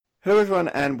Hello everyone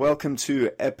and welcome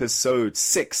to episode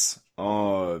 6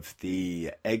 of the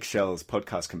Eggshells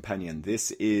podcast companion. This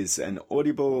is an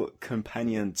audible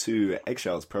companion to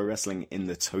Eggshells, Pro Wrestling in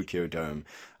the Tokyo Dome,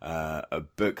 a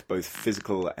book both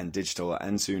physical and digital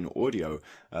and soon audio,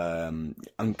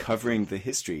 uncovering the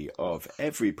history of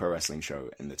every pro wrestling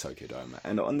show in the Tokyo Dome.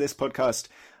 And on this podcast,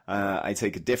 I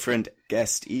take a different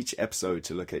guest each episode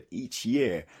to look at each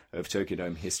year of Tokyo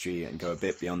Dome history and go a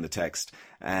bit beyond the text.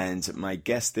 And my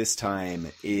guest this time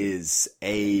is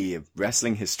a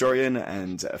wrestling historian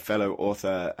and a fellow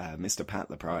author, Mr. Pat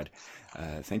Laprade.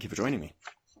 Thank you for joining me.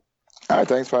 Hi,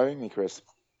 thanks for having me, Chris.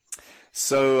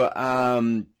 So,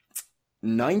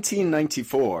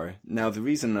 1994. Now, the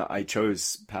reason that I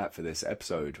chose Pat for this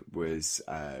episode was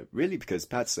really because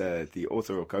Pat's the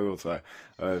author or co-author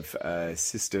of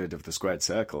Sisterhood of the Squared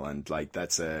Circle, and like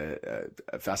that's a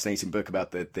fascinating book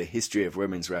about the history of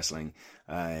women's wrestling,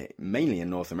 mainly in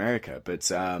North America.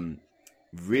 But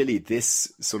really,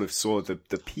 this sort of saw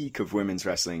the peak of women's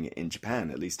wrestling in Japan,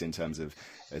 at least in terms of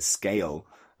scale.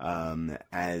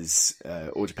 As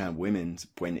All Japan Women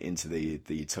went into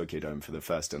the Tokyo Dome for the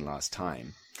first and last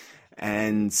time.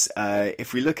 And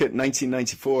if we look at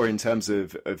 1994 in terms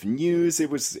of news,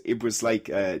 it was like,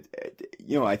 I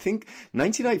think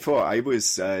 1994, I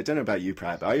was, I don't know about you,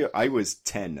 Pratt, I was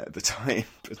 10 at the time,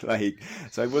 but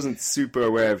so I wasn't super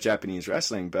aware of Japanese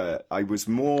wrestling, but I was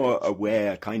more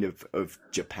aware kind of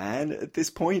Japan at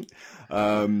this point.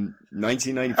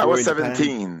 1994 I was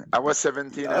 17. I was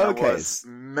 17 and okay. I was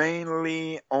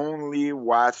mainly only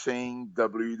watching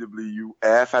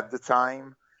WWF at the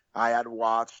time. I had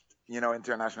watched,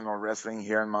 international wrestling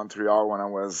here in Montreal when I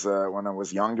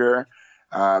was younger,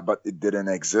 but it didn't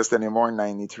exist anymore in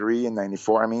 93 and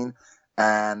 94,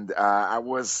 and I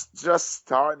was just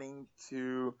starting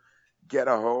to get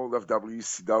a hold of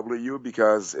WCW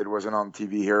because it wasn't on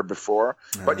TV here before.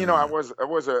 But, I was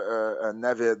an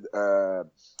avid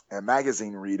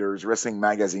magazine readers, wrestling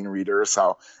magazine reader.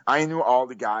 So I knew all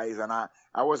the guys, and I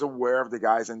was aware of the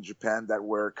guys in Japan that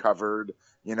were covered,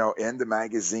 in the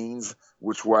magazines,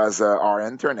 which was our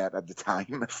internet at the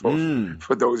time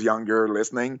for those younger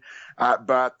listening.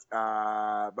 But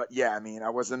yeah, I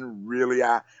wasn't really,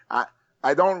 I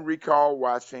don't recall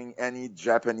watching any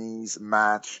Japanese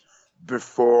match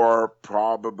before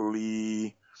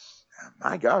probably,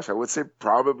 my gosh, I would say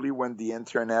probably when the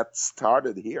internet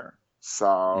started here.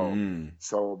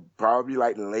 So probably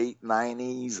like late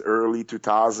 90s, early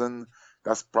 2000.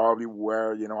 That's probably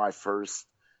where, I first,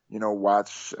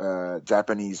 watched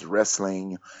Japanese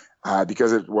wrestling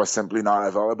because it was simply not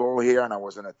available here, and I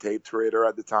wasn't a tape trader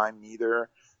at the time either.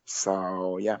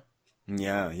 So, yeah.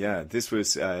 Yeah. This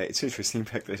was, it's interesting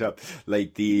to pick that up.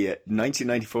 Like the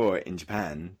 1994 in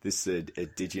Japan, this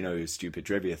did you know stupid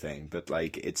trivia thing, but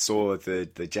like it saw the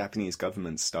Japanese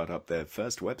government start up their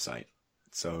first website.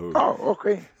 So,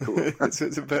 okay, cool. So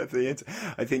it's about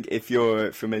I think if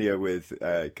you're familiar with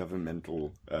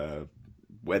governmental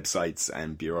websites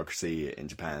and bureaucracy in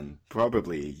Japan,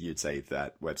 probably you'd say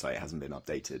that website hasn't been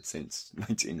updated since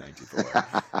 1994.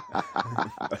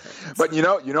 But you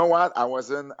know what? I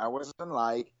wasn't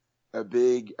like a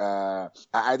big. I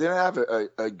didn't have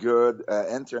a good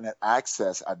internet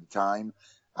access at the time,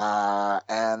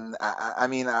 and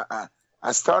I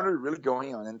started really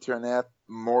going on internet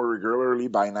more regularly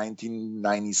by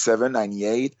 1997,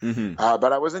 98.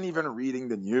 But I wasn't even reading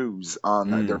the news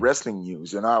on the wrestling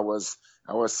news. I was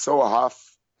so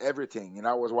off everything.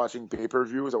 I was watching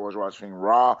pay-per-views. I was watching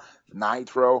Raw,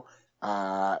 Nitro.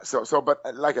 But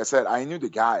like I said, I knew the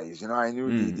guys. I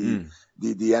knew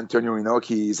the Antonio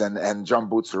Inokis and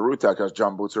Jumbo Tsuruta, because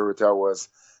Jumbo Tsuruta was,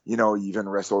 even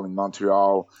wrestled in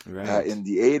Montreal in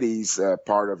the 80s,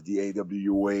 part of the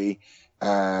AWA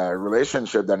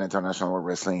relationship that international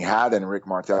wrestling had, and Rick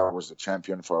Martel was the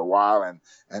champion for a while, and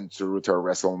Tsuruta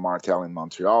wrestled Martel in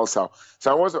Montreal. So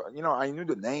I was, I knew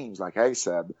the names, like I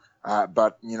said,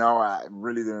 but I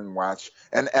really didn't watch,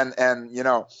 and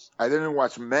I didn't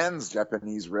watch men's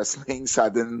Japanese wrestling, so I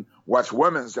didn't watch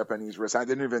women's Japanese wrestling. I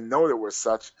didn't even know there was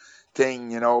such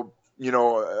thing,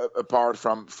 apart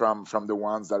from the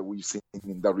ones that we've seen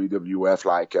in WWF,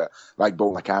 like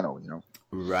Bull Nakano,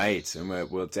 Right, and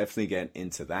we'll definitely get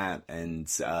into that. And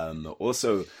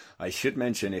also, I should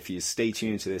mention, if you stay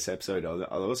tuned to this episode,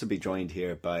 I'll also be joined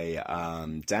here by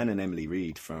Dan and Emily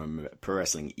Reed from Pro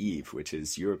Wrestling Eve, which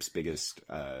is Europe's biggest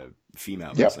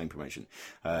female wrestling promotion.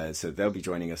 So they'll be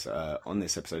joining us on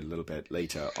this episode a little bit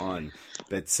later on.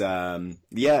 But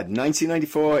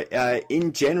 1994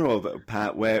 in general,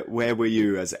 Pat, where were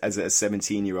you as a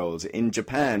 17-year-old in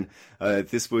Japan?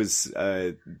 This was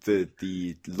the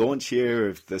launch year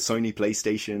of the Sony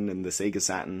PlayStation and the Sega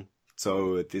Saturn.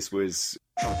 So this was...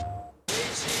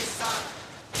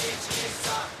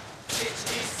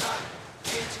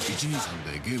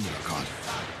 123でゲームが変わる。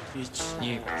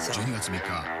12月3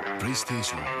日、プレイステー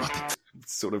ションを待て。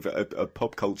 sort of a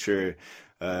pop culture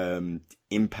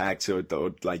impact or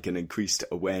like an increased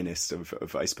awareness of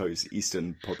I suppose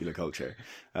Eastern popular culture.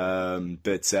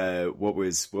 But what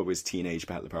was Teenage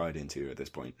Pat LaPrade into at this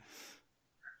point?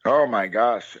 Oh my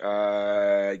gosh,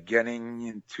 getting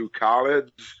into college.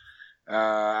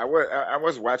 I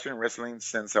was watching wrestling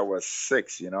since I was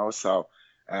 6, you know, so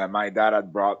my dad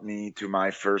had brought me to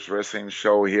my first wrestling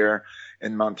show here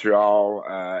in Montreal,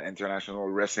 International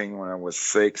Wrestling, when I was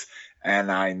 6, and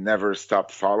I never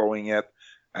stopped following it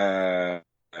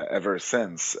ever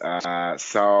since.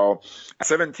 So at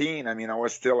 17, I mean, I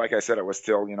was still, like I said,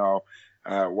 you know,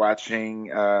 watching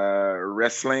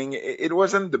wrestling. It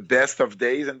wasn't the best of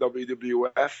days in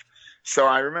WWF, so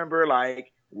I remember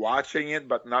like watching it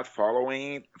but not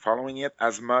following it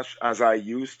as much as I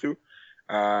used to.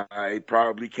 It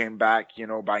probably came back, you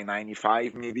know, by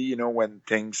 95 maybe, you know, when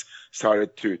things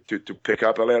started to pick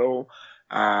up a little.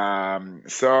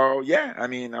 So yeah, I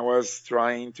mean, I was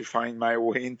trying to find my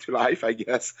way into life, I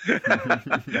guess.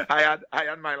 I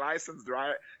had my license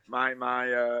my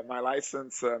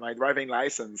driving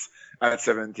license at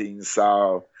 17.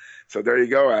 So there you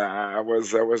go. I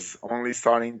was only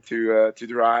starting to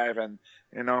drive and,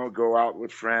 you know, go out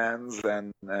with friends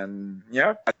and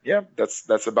yeah,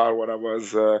 that's about what I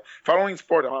was following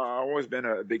sport. I've always been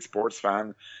a big sports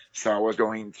fan. So I was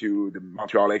going to the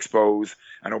Montreal Expos.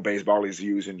 I know baseball is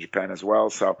used in Japan as well.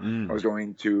 So I was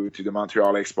going to the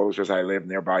Montreal Expos because I live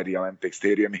nearby the Olympic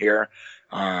Stadium here.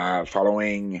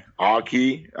 Following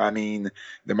hockey. I mean,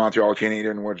 the Montreal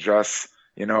Canadiens were just,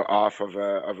 you know, off of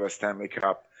a Stanley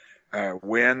Cup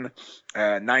win.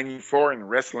 94 in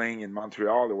wrestling in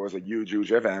Montreal, there was a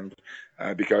huge event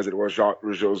because it was Jacques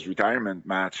Rougeau's retirement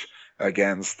match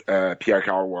against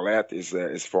Pierre-Carl Ouellet,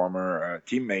 his former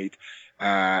teammate.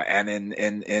 And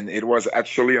it was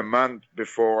actually a month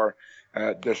before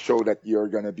the show that you're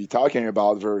going to be talking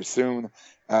about very soon.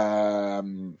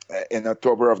 In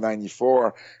October of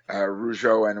 94,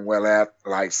 Rougeau and Ouellet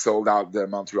like sold out the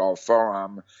Montreal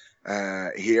Forum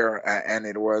here, and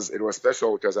it was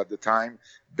special because at the time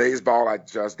baseball had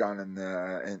just gone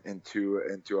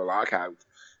into a lockout.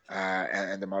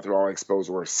 And the Montreal Expos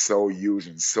were so huge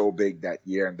and so big that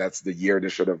year, and that's the year they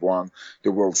should have won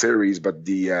the World Series, but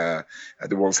the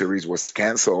World Series was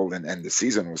canceled and the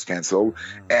season was canceled.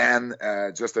 And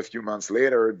just a few months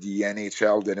later, the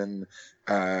NHL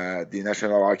the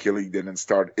National Hockey League didn't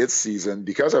start its season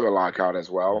because of a lockout as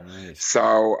well. Nice.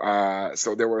 So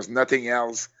there was nothing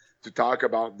else to talk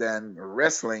about than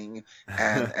wrestling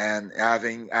and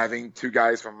having two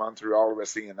guys from Montreal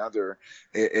wrestling another.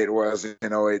 It was, you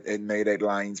know, it made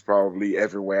headlines probably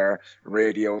everywhere,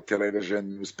 radio,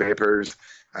 television, newspapers.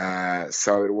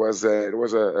 So it was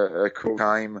a cool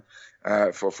time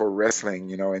for wrestling,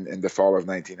 you know, in the fall of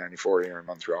 1994 here in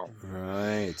Montreal.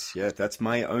 Right. Yeah, that's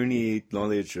my only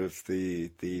knowledge of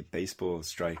the baseball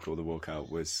strike or the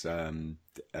walkout was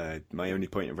my only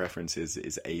point of reference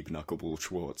is Abe Knuckleball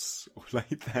Schwartz, or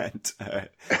like that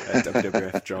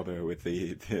WWF jobber with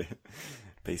the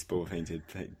baseball painted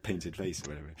face or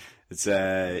whatever. It's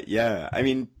yeah, I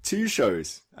mean, 2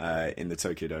 shows in the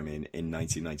Tokyo Dome in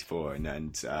 1994,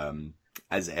 and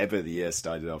as ever, the year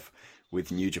started off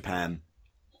with New Japan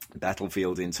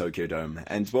Battlefield in Tokyo Dome.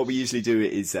 And what we usually do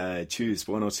is choose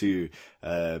 1 or 2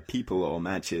 people or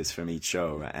matches from each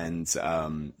show. And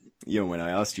you know, when I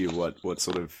asked you what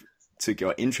sort of took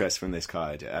your interest from this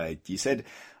card, you said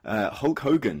Hulk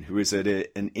Hogan, who was at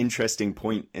an interesting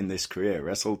point in this career,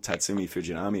 wrestled Tatsumi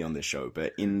Fujinami on this show,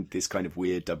 but in this kind of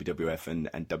weird WWF and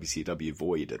WCW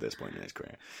void at this point in his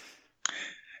career.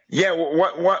 Yeah,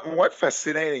 what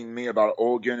fascinating me about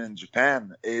Hogan in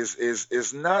Japan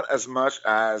is not as much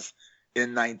as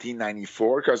in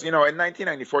 1994, because, you know, in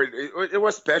 1994 it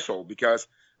was special because,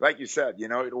 like you said, you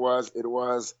know, it was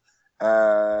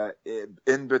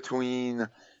in between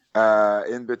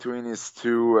his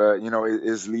 2, you know,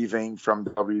 is leaving from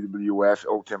WWF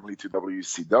ultimately to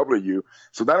WCW.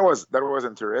 So that was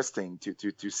interesting to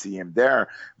see him there.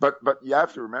 But you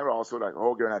have to remember also that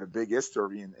Hogan had a big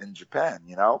history in Japan,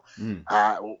 you know.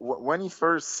 When he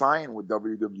first signed with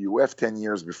WWF 10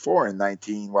 years before end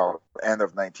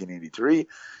of 1983,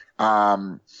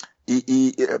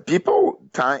 people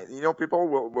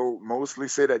will mostly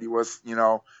say that he was, you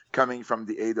know, coming from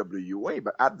the AWA,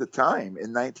 but at the time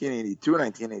in 1982,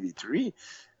 1983,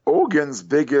 Hogan's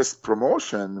biggest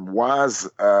promotion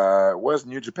was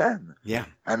New Japan. Yeah,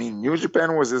 I mean, New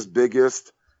Japan was his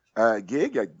biggest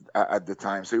gig at the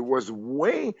time. So it was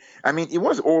way, I mean, it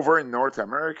was over in North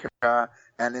America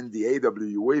and in the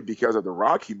AWA because of the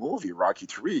Rocky movie, Rocky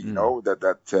 3, you know,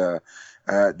 that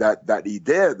he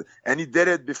did. And he did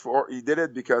it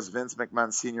because Vince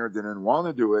McMahon Sr. didn't want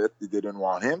to do it. He didn't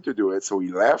want him to do it. So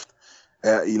he left.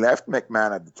 He left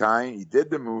McMahon at the time. He did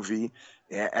the movie,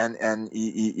 and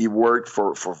he worked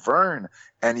for Vern.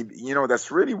 And you know,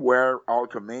 that's really where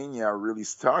Hulkamania really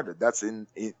started. That's in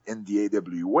the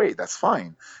AWA. That's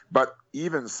fine. But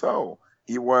even so,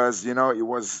 he was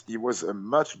a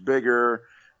much bigger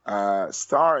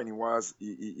star, and he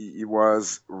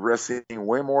was wrestling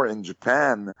way more in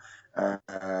Japan.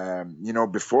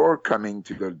 Before coming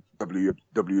to the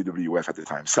WWF at the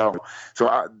time. So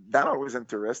that always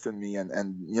interested me.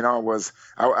 And you know,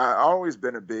 I always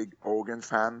been a big Hogan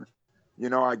fan. You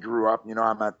know, I grew up, you know,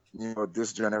 I'm at, you know,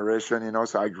 this generation, you know,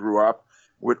 so I grew up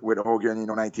with Hogan, you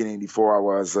know, 1984, I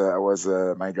was,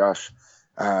 my gosh,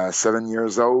 7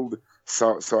 years old.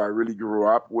 So I really grew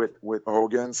up with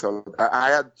Hogan. So I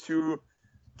had two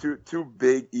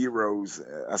big heroes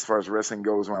as far as wrestling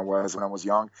goes when I was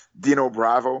young. Dino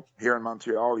Bravo here in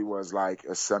Montreal, he was like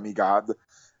a semi-god.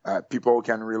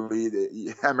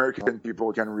 American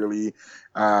people can really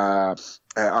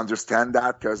understand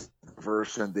that, because the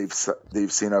version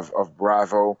they've seen of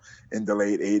Bravo in the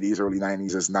late 80s, early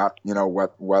 90s is not, you know,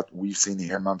 what we've seen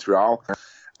here in Montreal.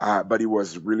 But he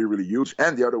was really, really huge.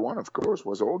 And the other one, of course,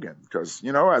 was Hogan, because,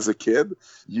 you know, as a kid,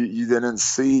 you didn't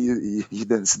see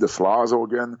the flaws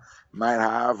Hogan might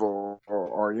have,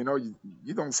 or you know,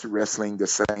 you don't see wrestling the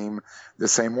same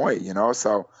way, you know.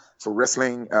 So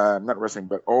wrestling, not wrestling,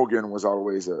 but Hogan was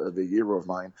always a big hero of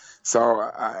mine.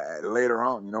 So later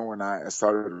on, you know, when I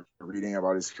started reading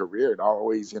about his career, it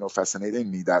always, you know, fascinated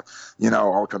me that, you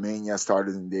know, Hulkamania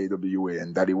started in the AWA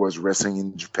and that he was wrestling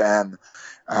in Japan.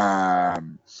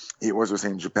 He was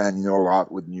wrestling in Japan, you know, a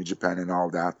lot with New Japan and all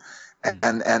that.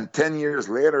 And 10 years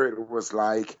later, it was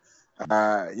like,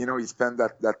 you know, he spent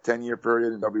that 10-year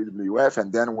period in WWF,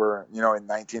 and then we're, you know, in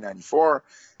 1994,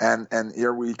 and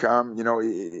here we come, you know,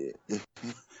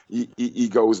 he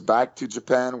goes back to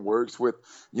Japan, works with,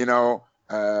 you know,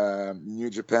 New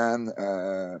Japan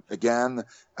again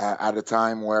at a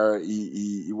time where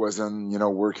he wasn't, you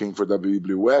know, working for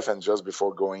WWF, and just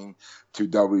before going to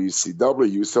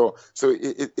WCW. So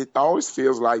it always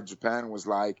feels like Japan was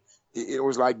like, it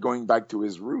was like going back to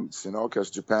his roots, you know, because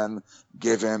Japan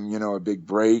gave him, you know, a big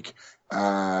break. You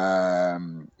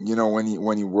know,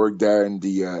 when he worked there in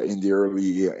the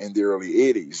early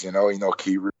 80s, you know,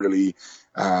 he really,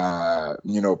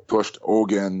 you know, pushed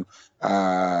Hogan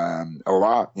a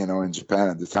lot, you know, in Japan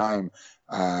at the time.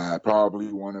 Probably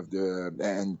one of the,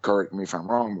 and correct me if I'm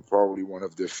wrong, but probably one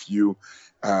of the few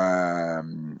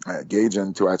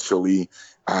Gaijin to actually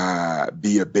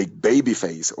be a big baby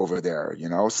face over there, you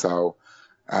know. So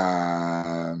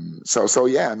yeah,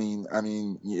 I mean,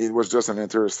 it was just an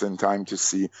interesting time to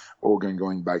see Hogan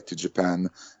going back to Japan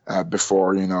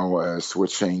before, you know,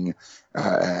 switching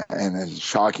and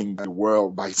shocking the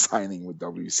world by signing with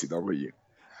WCW.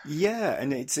 Yeah,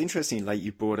 and it's interesting, like,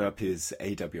 you brought up his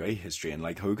AWA history, and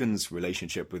like Hogan's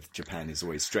relationship with Japan is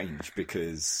always strange,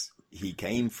 because he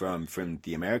came from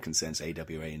the American sense,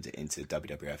 AWA into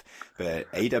WWF, but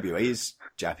AWA's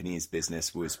Japanese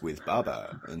business was with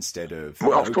Baba instead of...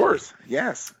 Well, of course,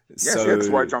 yes. So, that's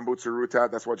why Jumbo Tsuruta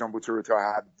had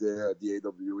the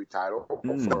AWA title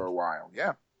for a while,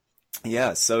 yeah.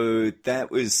 Yeah, so that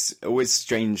was always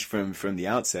strange from the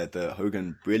outset, that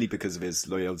Hogan, really because of his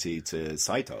loyalty to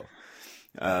Saito,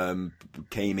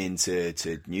 came into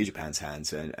New Japan's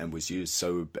hands and was used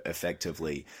so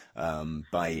effectively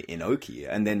by Inoki.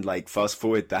 And then, like, fast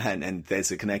forward that, and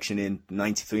there's a connection in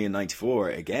 93 and 94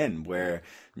 again, where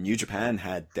New Japan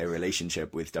had their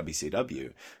relationship with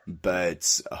WCW,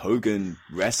 but Hogan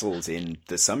wrestled in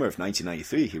the summer of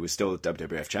 1993. He was still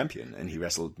WWF champion, and he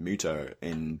wrestled Muto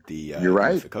in the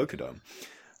Fukuoka Dome.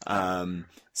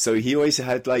 So he always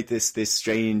had like this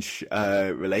strange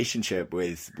relationship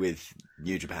with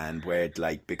New Japan, where,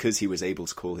 like, because he was able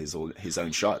to call his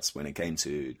own shots when it came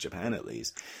to Japan, at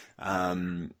least,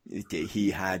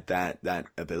 he had that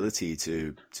ability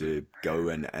to go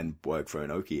and work for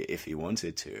Inoki if he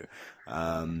wanted to.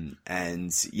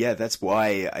 And yeah, that's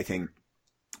why I think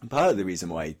part of the reason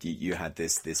why you had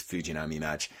this Fujinami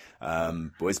match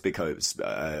was because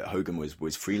Hogan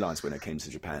was freelance when it came to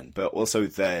Japan, but also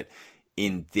that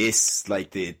in this,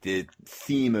 like, the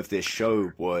theme of this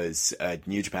show was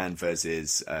New Japan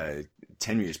versus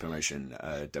Tenryu's promotion,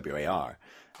 WAR,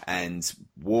 and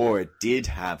War did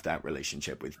have that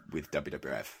relationship with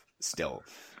WWF still.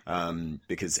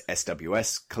 because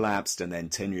SWS collapsed, and then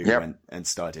Tenryu Yep. went and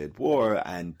started War,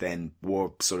 and then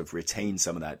War sort of retained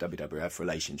some of that WWF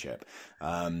relationship.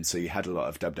 So you had a lot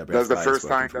of WWF That's the guys first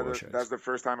working time. for War shows. That's the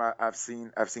first time I've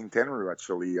seen Tenryu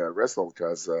actually wrestle,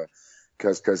 because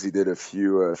he did a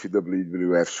few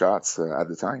WWF shots at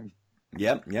the time.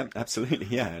 Yep, absolutely,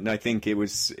 yeah. And I think it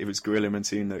was Gorilla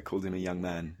Monsoon that called him a young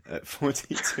man at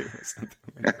 42 or something.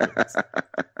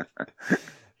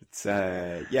 It's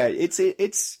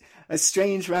a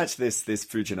strange match, this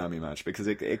Fujinami match, because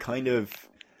it kind of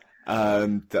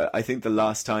I think the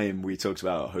last time we talked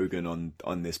about Hogan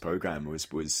on this program was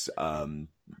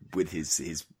with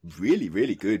his really,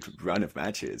 really good run of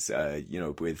matches,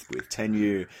 with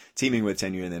Tenryu, teaming with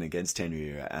Tenryu and then against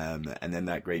Tenryu, and then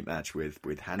that great match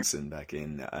with Hansen back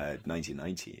in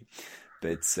 1990.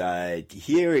 But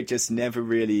here it just never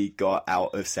really got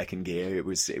out of second gear. It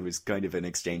was kind of an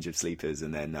exchange of sleepers,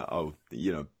 and then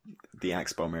the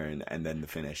Axe Bomber and then the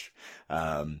finish.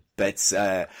 I'm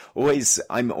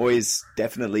always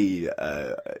definitely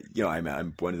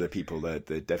I'm one of the people that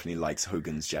definitely likes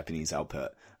Hogan's Japanese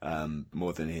output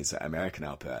more than his American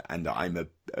output, and I'm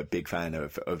a big fan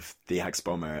of the Axe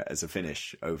Bomber as a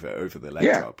finish over the leg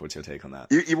drop. What's your take on that?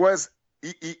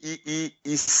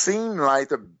 He seemed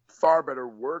like a far better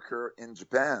worker in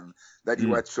Japan than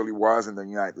he actually was in the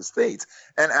United States.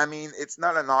 And I mean, it's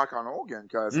not a knock on Hogan,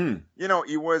 because he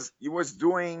was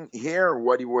doing here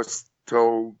what he was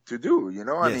told to do.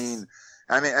 Yes.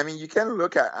 I mean, you can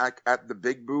look at the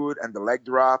big boot and the leg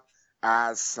drop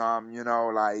as some, it's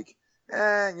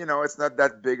not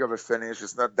that big of a finish.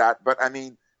 It's not that, but I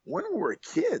mean, when we were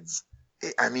kids,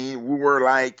 we were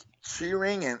like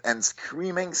cheering and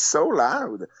screaming so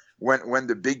loud when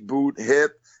the big boot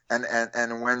hit,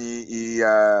 and when he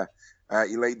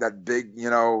laid that big,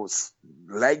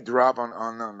 leg drop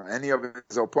on any of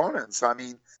his opponents. I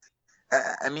mean,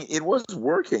 it was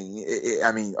working.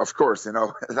 Of course,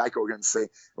 like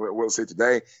we'll say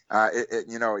today,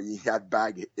 he had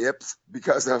bad hips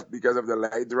because of the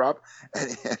leg drop.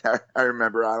 And I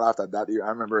remember I laughed at that.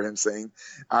 I remember him saying,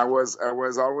 I was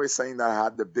always saying that I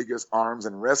had the biggest arms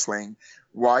in wrestling.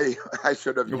 Why I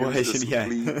should have used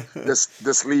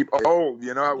the sleep hold,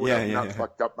 I would have not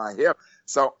fucked up my hip.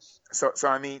 So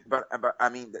I mean, but I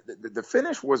mean, the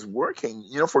finish was working.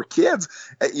 For kids,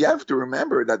 you have to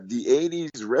remember that the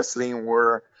 80s wrestling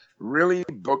were really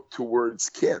booked towards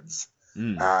kids.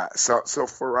 So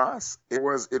for us, it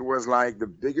was like the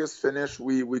biggest finish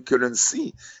we couldn't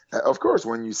see. Of course,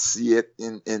 when you see it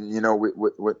in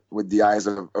with the eyes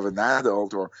of an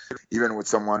adult, or even with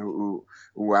someone who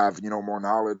have more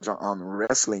knowledge on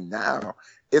wrestling now,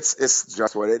 it's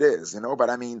just what it is, But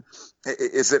I mean,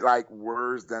 is it like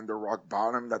worse than the Rock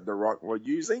Bottom that the Rock were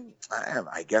using?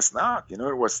 I guess not.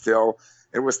 It was still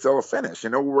a finish.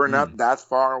 We're not that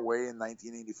far away in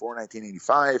 1984,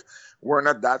 1985. We're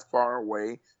not that far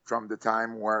away from the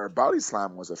time where Body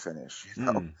Slam was a finish.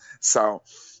 So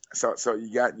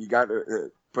you got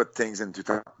to put things into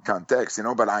context,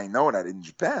 But I know that in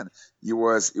Japan, he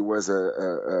was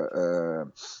a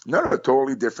not a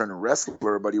totally different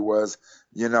wrestler, but he was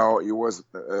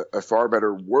a far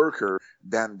better worker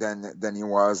than he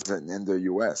was in the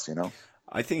US,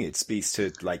 I think it speaks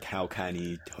to like how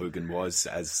canny Hogan was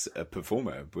as a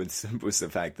performer, was the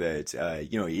fact that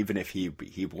even if he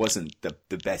wasn't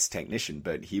the best technician,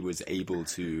 but he was able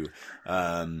to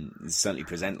certainly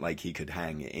present like he could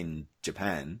hang in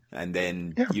Japan, and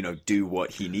then do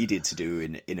what he needed to do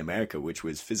in America, which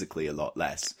was physically a lot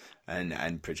less,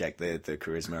 and project the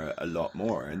charisma a lot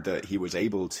more, and that he was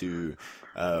able to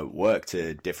work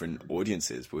to different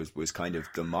audiences was kind of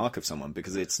the mark of someone,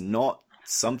 because it's not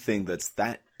something that's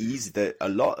that easy, that a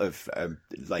lot of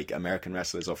like American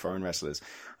wrestlers or foreign wrestlers,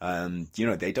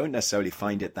 they don't necessarily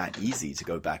find it that easy to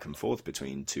go back and forth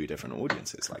between two different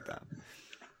audiences like that.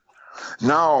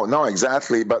 No,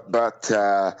 exactly. But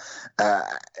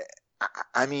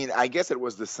I mean, I guess it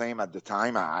was the same at the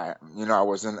time. I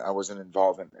wasn't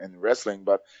involved in wrestling,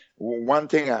 but one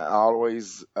thing I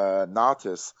always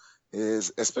notice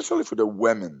is, especially for the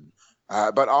women,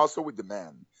 but also with the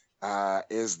men,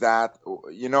 is that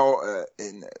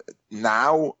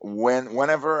now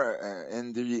whenever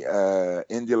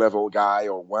indie level guy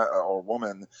or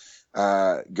woman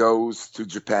goes to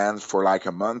Japan for like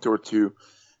a month or two,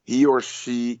 he or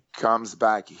she comes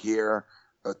back here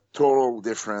a total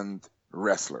different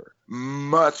wrestler,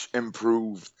 much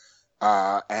improved.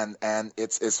 And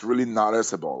it's really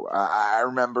noticeable. I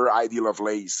remember Heidi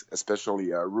Lovelace,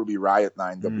 especially Ruby Riott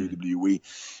 9 WWE,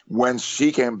 when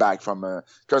she came back from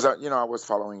because I was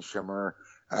following Shimmer,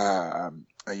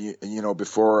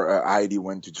 before Heidi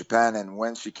went to Japan, and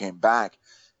when she came back,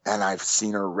 and I've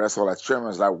seen her wrestle at Trim. I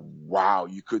was like, wow,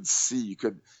 you could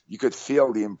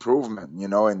feel the improvement,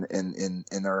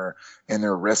 in her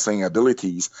wrestling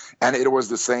abilities. And it was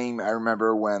the same. I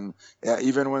remember when,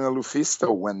 even when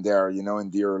Lufisto went there, in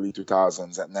the early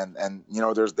 2000s, and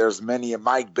there's many.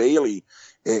 Mike Bailey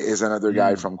is another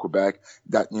guy from Quebec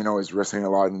that, is wrestling a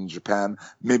lot in Japan,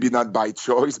 maybe not by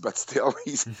choice, but still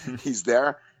he's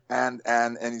there. And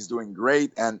he's doing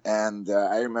great. And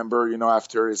I remember,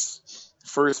 after his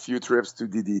first few trips to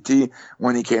DDT,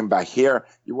 when he came back here,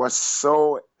 he was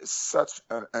such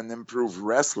an improved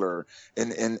wrestler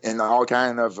in all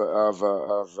kind of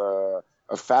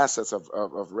facets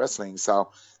of wrestling.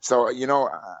 So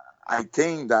I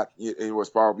think that it was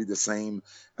probably the same,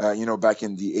 back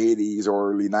in the 80s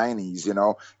or early 90s,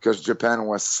 because Japan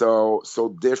was so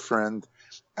different.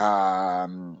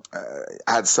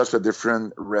 Had such a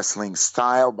different wrestling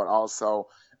style, but also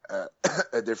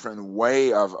a different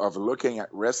way of looking at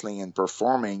wrestling and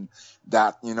performing,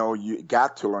 that, you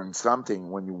got to learn something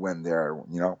when you went there,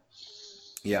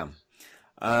 Yeah.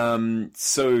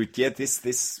 So yeah,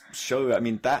 this show, I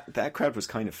mean, that crowd was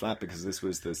kind of flat because this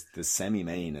was the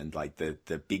semi-main, and like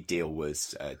the big deal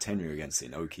was Tenryu against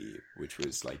Inoki, which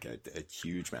was like a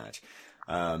huge match.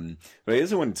 But I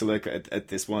also wanted to look at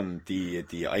this one. The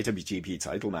IWGP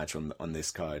title match on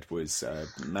this card was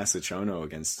Masa Chono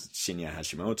against Shinya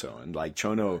Hashimoto, and like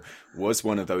Chono was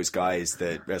one of those guys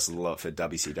that wrestled a lot for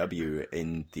WCW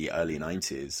in the early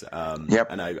 90s. Yep.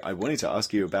 And I wanted to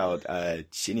ask you about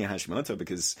Shinya Hashimoto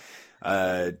because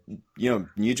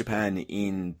New Japan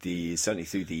certainly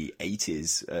through the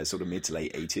 80s, sort of mid to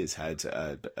late 80s, had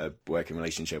a working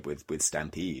relationship with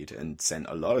Stampede and sent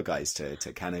a lot of guys to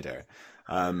Canada.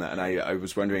 And I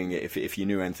was wondering if you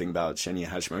knew anything about Shinya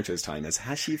Hashimoto's time as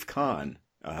Hashif Khan.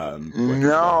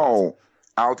 No,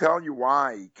 I'll tell you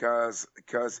why. Because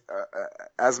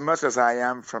as much as I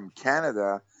am from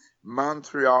Canada,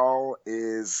 Montreal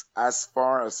is as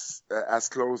far as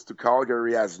close to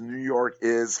Calgary as New York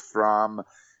is from,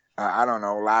 I don't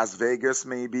know, Las Vegas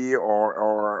maybe,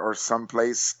 or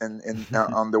someplace in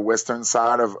on the western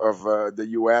side of the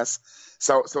U.S.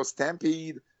 So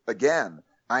Stampede, again,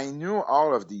 I knew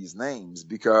all of these names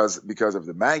because of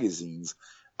the magazines.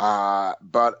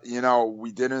 But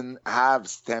we didn't have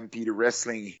Stampede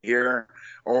Wrestling here,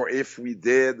 or if we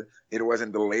did, it was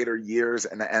in the later years,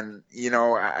 and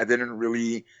I didn't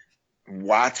really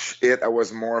watch it. I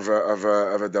was more of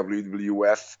a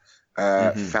WWF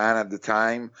fan at the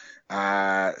time.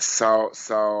 So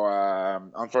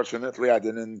unfortunately, I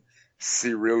didn't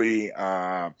see really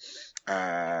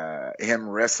him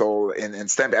wrestle in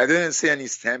Stampede. I didn't see any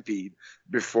Stampede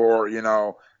before,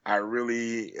 I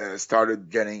really started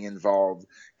getting involved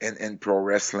in pro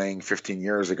wrestling 15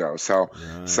 years ago. So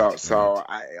I,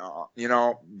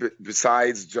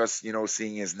 besides just,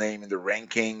 seeing his name in the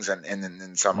rankings and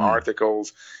in some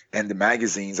articles and the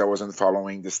magazines, I wasn't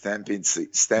following the Stampede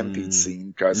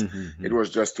scene because it was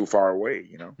just too far away,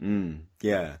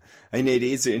 Yeah. And it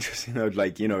is interesting though,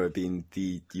 like, you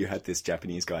had this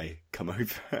Japanese guy come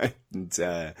over and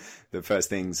the first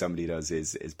thing somebody does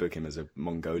is book him as a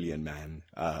Mongolian man.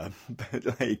 But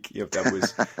like, that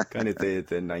was kind of the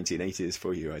 1980s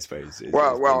for you, I suppose.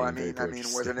 Well, I mean,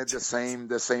 wasn't it the same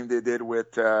they did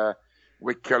with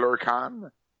Killer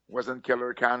Khan? Wasn't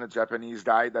Killer Khan a Japanese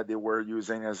guy that they were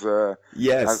using as from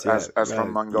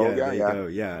Mongolia?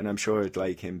 Yeah, and I'm sure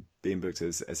like him being booked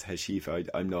as Hashif,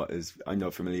 I'm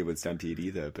not familiar with Stampede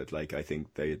either, but like I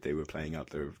think they were playing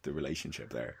up the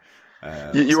relationship there.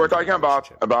 You were talking about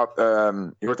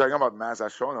Masa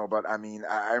Shono, but I mean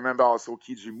I remember also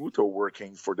Keiji Muto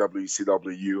working for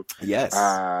WCW. Yes.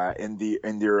 In the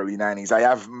early 90s, I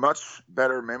have much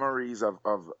better memories of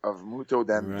Muto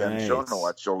than Shono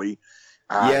actually.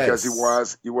 Because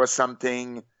he was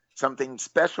something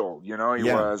special, He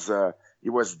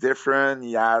was different.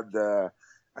 He had a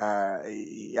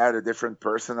different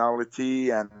personality,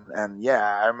 and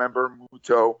I remember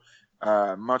Muto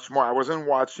much more. I wasn't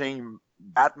watching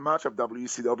that much of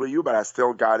WCW, but I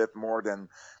still got it more than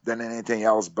anything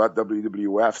else but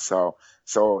WWF.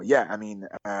 So yeah, I mean,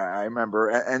 I remember,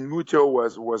 and Muto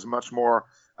was much more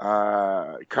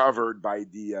covered by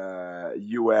the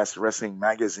U.S. wrestling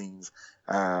magazines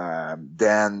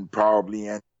than probably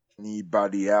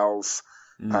anybody else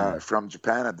from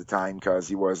Japan at the time, because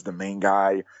he was the main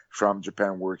guy from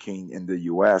Japan working in the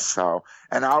U.S. So,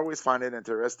 and I always find it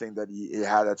interesting that he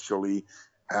had actually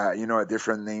a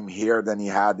different name here than he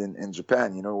had in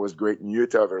Japan. It was Great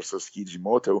Muta versus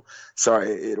Kijimoto. So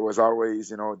it was always,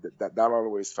 that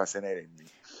always fascinated me.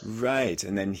 Right,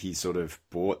 and then he sort of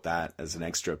bought that as an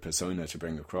extra persona to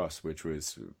bring across, which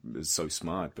was so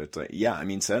smart. But yeah, I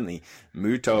mean, certainly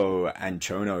Muto and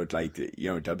Chono, like,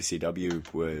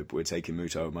 WCW were taking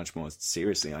Muto much more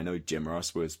seriously. I know Jim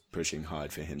Ross was pushing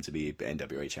hard for him to be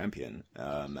NWA champion,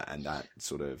 and that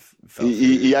sort of fell through.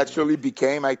 He actually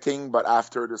became, I think, but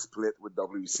after the split with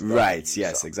WCW. Right.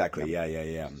 Yes. So, exactly.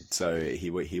 Yeah. So he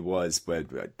was,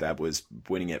 but that was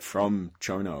winning it from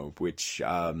Chono, which.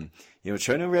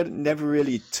 Chono never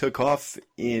really took off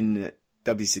in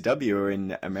WCW or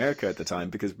in America at the time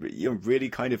because, really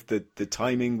kind of the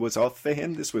timing was off for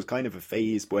him. This was kind of a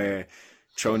phase where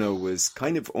Chono was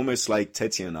kind of almost like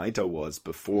Tetsuya Naito was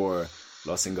before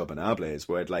Los Ingobernables,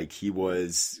 where like he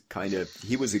was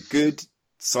a good,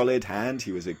 solid hand.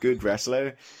 He was a good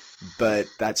wrestler, but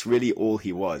that's really all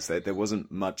he was. There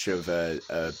wasn't much of a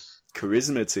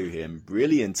charisma to him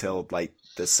really until like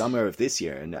the summer of this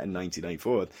year in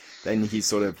 1994. Then he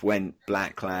sort of went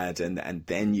black clad, and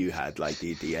then you had like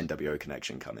the NWO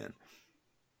connection come in.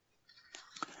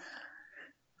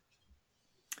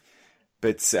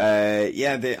 But Keiji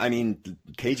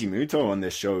Muto on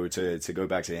this show, to go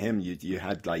back to him, you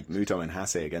had like Muto and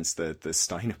Hase against the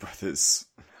Steiner brothers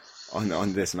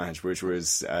on this match, which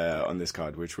was on this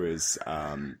card, which was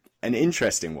an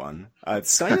interesting one.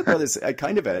 Steiner brothers are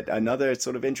kind of another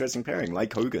sort of interesting pairing,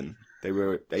 like Hogan. They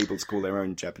were able to call their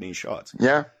own Japanese shot.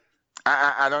 Yeah.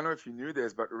 I don't know if you knew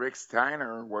this, but Rick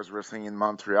Steiner was wrestling in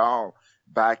Montreal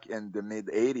back in the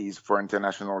mid-'80s for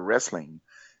International Wrestling.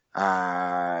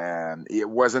 It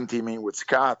wasn't teaming with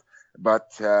Scott,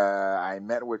 but I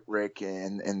met with Rick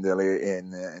in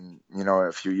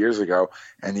a few years ago,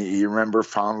 and he remember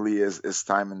fondly his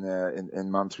time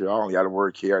in Montreal. He had to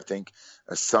work here, I think,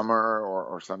 a summer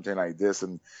or something like this,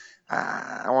 and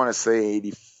I want to say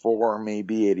 84,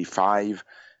 maybe 85.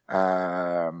 So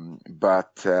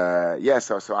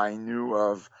I knew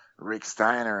of Rick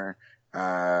Steiner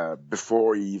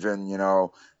before he even,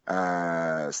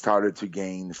 started to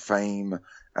gain fame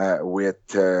with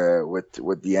the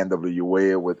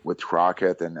NWA, with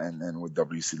Crockett, and with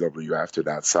WCW after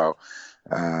that. So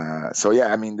the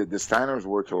Steiners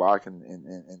worked a lot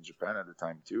in Japan at the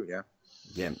time too. Yeah.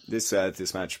 Yeah, this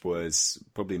match was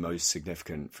probably most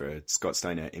significant for Scott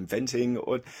Steiner inventing,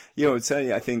 or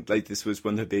certainly I think like this was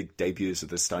one of the big debuts of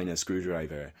the Steiner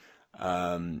screwdriver.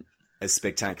 As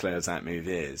spectacular as that move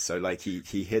is, so like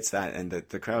he hits that, and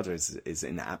the crowd is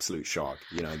in absolute shock.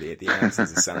 The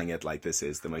announcers are selling it like this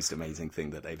is the most amazing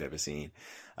thing that they've ever seen.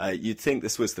 You'd think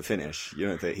this was the finish,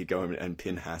 that he'd go and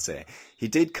pin Hase. He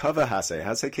did cover Hase.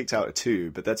 Hase kicked out at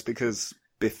 2, but that's because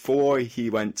before he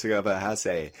went to cover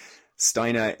Hase,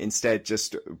 Steiner instead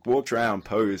just walked around,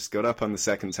 posed, got up on the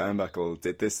second turnbuckle,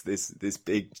 did this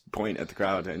big point at the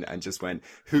crowd, and just went,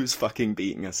 "Who's fucking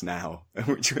beating us now?"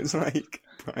 Which was like,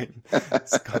 Brian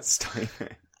Scott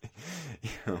Steiner.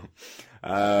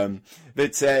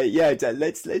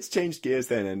 Let's change gears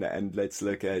then, and let's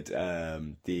look at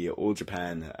the All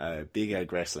Japan Big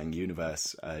Egg Wrestling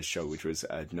Universe show, which was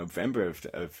November of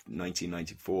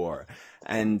 1994,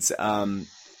 and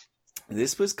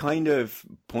this was kind of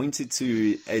pointed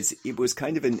to as it was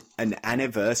kind of an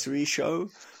anniversary show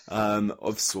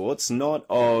of sorts, not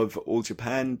of All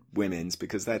Japan Women's,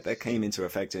 because that came into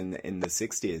effect in the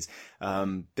 60s.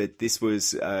 But this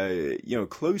was,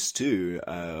 close to,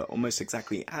 almost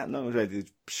exactly I'm not really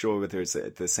sure whether it's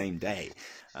the same day.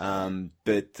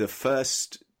 But the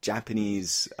first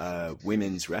Japanese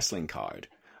women's wrestling card,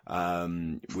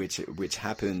 which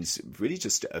happens really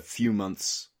just a few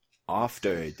months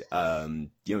after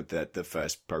the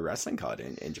first pro wrestling card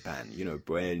in Japan,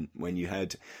 when you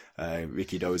had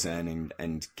Rikidozan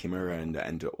and Kimura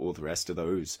and all the rest of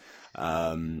those,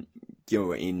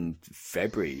 in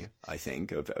February, I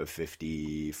think, of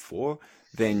 54,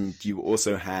 then you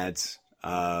also had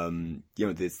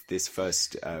this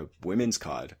first women's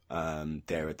card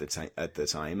there at the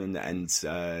time, and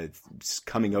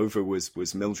coming over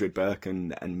was Mildred Burke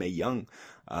and Mae Young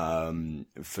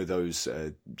for those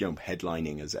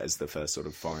headlining as the first sort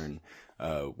of foreign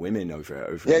women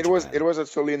over. Yeah, it was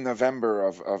actually in November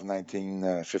of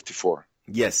 1954.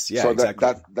 Yes, yeah, so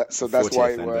exactly. That's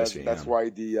why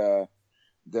the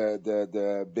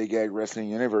Big Egg Wrestling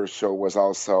Universe show was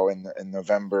also in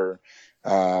November.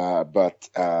 But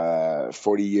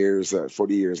 40 years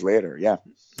later, yeah.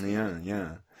 So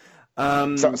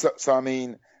I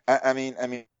mean,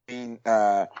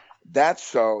 that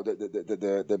show,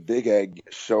 the Big Egg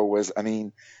show was,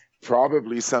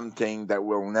 probably something that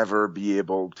will never be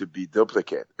able to be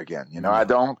duplicated again.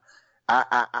 I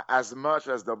as much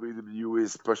as WWE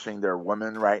is pushing their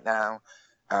women right now,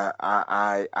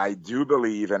 I do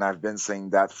believe, and I've been saying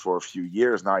that for a few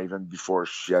years now, even before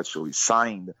she actually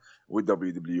signed with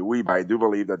WWE, but I do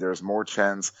believe that there's more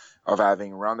chance of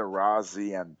having Ronda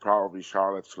Rousey and probably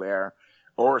Charlotte Flair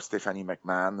or Stephanie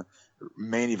McMahon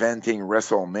main eventing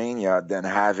WrestleMania than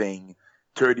having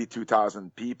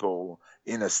 32,000 people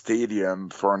in a stadium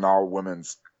for an all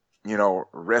women's,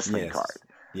 wrestling card.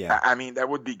 Yeah. I mean, that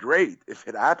would be great if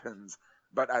it happens,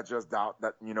 but I just doubt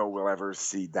that, we'll ever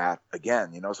see that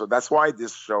again, so that's why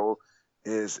this show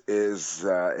is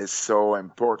so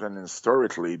important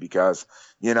historically, because,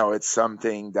 it's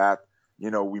something that,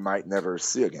 we might never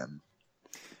see again.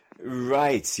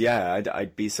 Right. Yeah.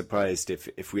 I'd be surprised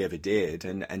if we ever did.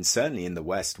 And certainly in the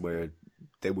West, where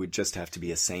there would just have to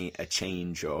be a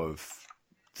change of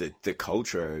the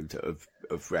culture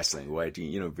of wrestling, where,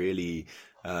 really,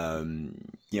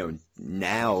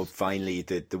 now finally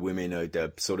the women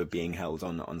are sort of being held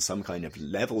on some kind of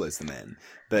level as the men,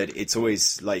 but it's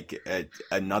always like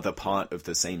another part of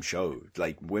the same show,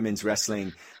 like women's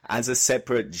wrestling as a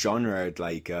separate genre,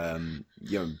 like,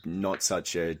 not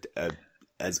such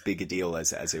as big a deal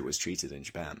as it was treated in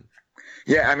Japan.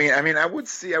 Yeah. I mean, I would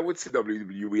see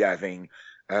WWE having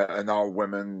an all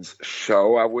women's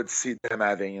show. I would see them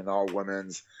having an all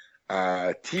women's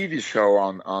TV show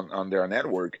on their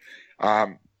network.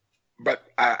 But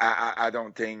I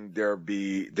don't think there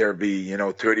be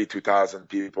 32,000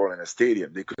 people in a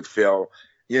stadium. They could fill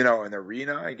an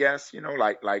arena, I guess,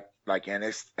 like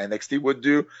NXT would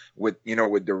do with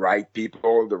the right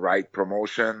people, the right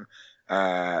promotion.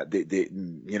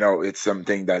 It's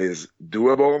something that is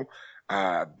doable.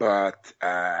 But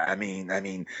I mean,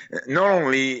 not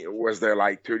only was there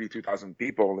like 32,000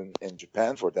 people in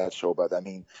Japan for that show, but I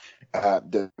mean,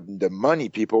 the money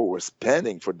people were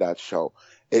spending for that show.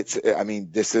 This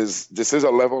is a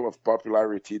level of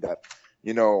popularity that,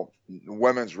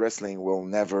 women's wrestling will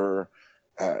never,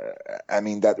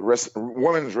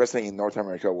 women's wrestling in North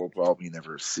America will probably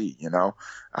never see, it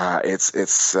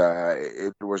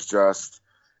was just,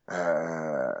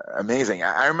 amazing.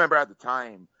 I remember at the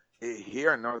time,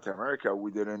 here in North America,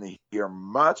 we didn't hear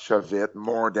much of it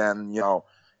more than, you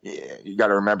got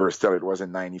to remember still it was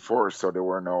in 94, so there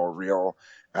were no real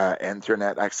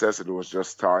internet access. It was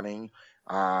just starting.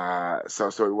 So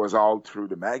it was all through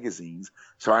the magazines.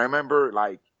 So I remember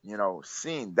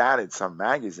seeing that in some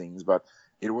magazines, but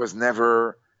it was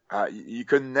never, you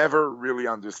could never really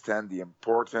understand the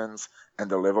importance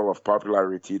and the level of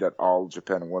popularity that All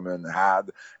Japan Women had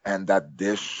and that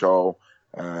this show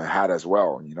had as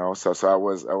well, So I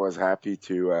was happy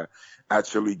to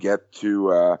actually get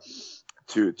to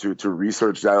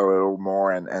research that a little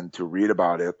more and to read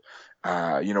about it,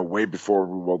 way before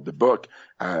we wrote the book,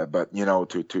 but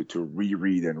to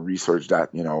reread and research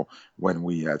that, when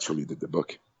we actually did the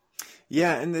book.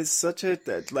 Yeah, and there's such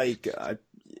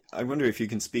I wonder if you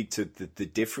can speak to the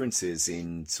differences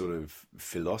in sort of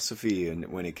philosophy and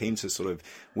when it came to sort of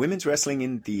women's wrestling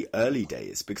in the early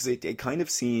days, because it kind of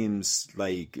seems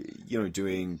like,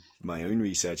 doing my own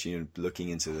research, looking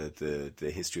into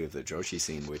the history of the Joshi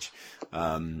scene, which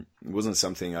wasn't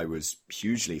something I was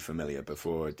hugely familiar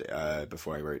before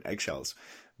I wrote Eggshells.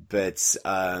 But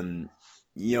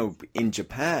in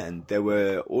Japan, there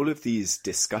were all of these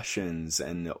discussions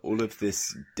and all of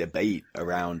this debate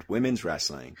around women's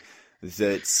wrestling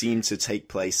that seemed to take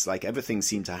place, like everything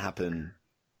seemed to happen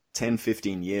 10,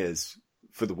 15 years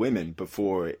for the women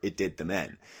before it did the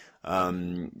men.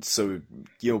 So,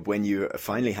 when you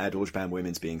finally had All Japan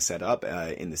Women's being set up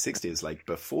in the 60s, like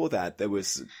before that, there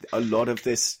was a lot of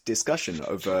this discussion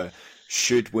over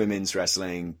should women's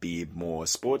wrestling be more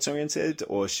sports oriented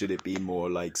or should it be more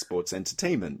like sports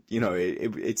entertainment?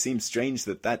 It seems strange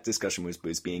that discussion was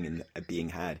being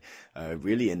had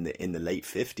really in the late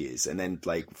 50s, and then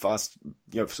fast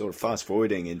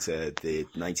forwarding into the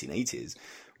 1980s,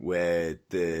 where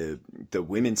the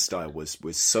women's style was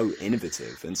so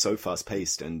innovative and so fast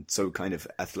paced and so kind of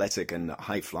athletic and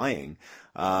high flying.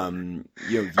 Hold on.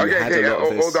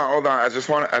 I just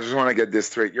want to get this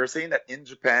straight. You're saying that in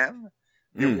Japan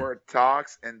there were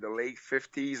talks in the late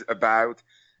 50s about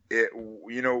it,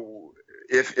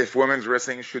 if women's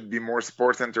wrestling should be more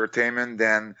sports entertainment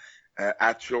than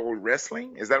actual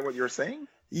wrestling. Is that what you're saying?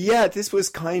 Yeah, this was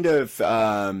kind of,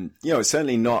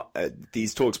 certainly not,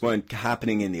 these talks weren't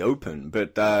happening in the open,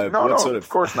 but sort of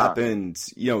happened,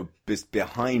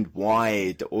 behind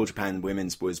why the All Japan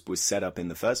Women's was set up in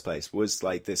the first place was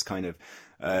like this kind of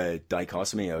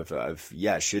dichotomy of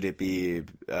should it be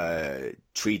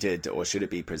treated or should it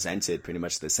be presented pretty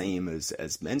much the same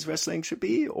as men's wrestling should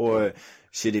be, or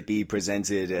should it be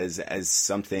presented as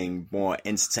something more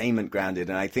entertainment grounded?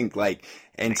 And I think like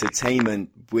entertainment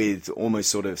with almost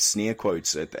sort of sneer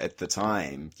quotes at the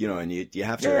time, you know, and you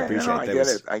have to appreciate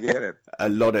I get it. A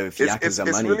lot of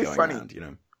Yakuza money really going funny. Around, you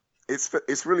know.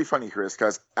 It's really funny, Chris,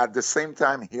 because at the same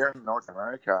time here in North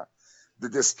America, the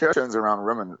discussions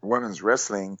around women's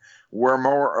wrestling were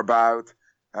more about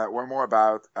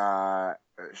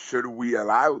should we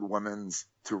allow women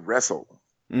to wrestle?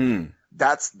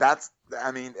 That's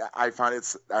I mean, I found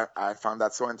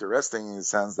that so interesting in the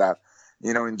sense that,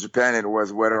 you know, in Japan it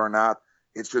was whether or not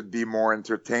it should be more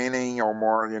entertaining or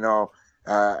more, you know,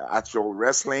 actual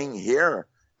wrestling. Here,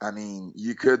 I mean,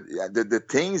 you could the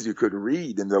things you could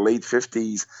read in the late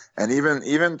 50s and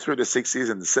even through the 60s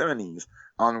and the 70s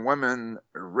on women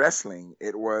wrestling,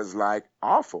 it was like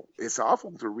awful. It's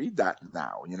awful to read that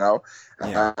now, you know.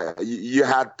 You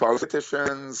had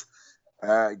politicians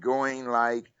going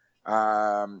like,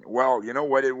 well, you know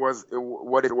what it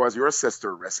was your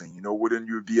sister wrestling, you know, wouldn't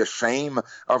you be ashamed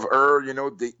of her, you know,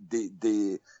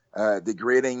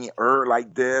 degrading her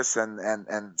like this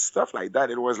and stuff like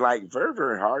that. It was like very,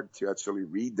 very hard to actually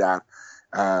read that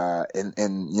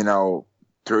in you know,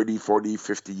 30, 40,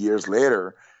 50 years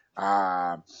later.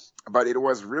 But it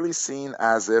was really seen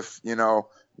as if, you know,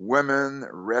 women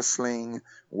wrestling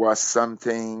was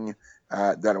something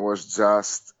that was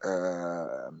just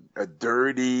a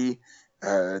dirty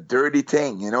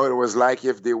thing. You know, it was like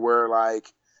if they were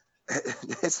like,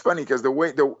 it's funny because the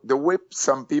way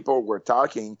some people were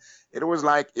talking, it was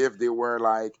like if they were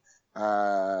like,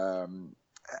 I don't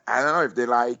know if they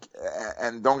like,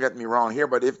 and don't get me wrong here,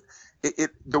 but if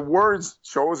the words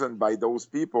chosen by those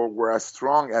people were as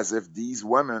strong as if these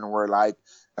women were like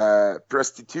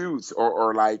prostitutes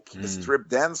or like strip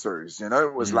dancers, you know.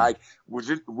 It was like,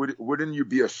 wouldn't you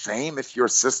be ashamed if your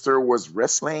sister was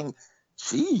wrestling?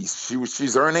 Jeez,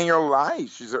 she's earning her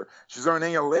life. She's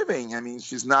earning a living. I mean,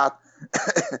 she's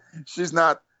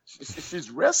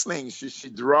wrestling. She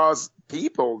draws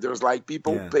people. There's like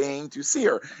people paying to see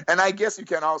her. And I guess you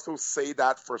can also say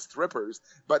that for strippers,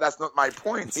 but that's not my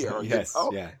point here. Yes,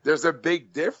 you know? There's a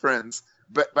big difference.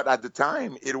 But at the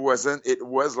time, it wasn't. It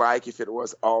was like if it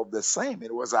was all the same.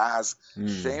 It was as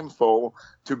shameful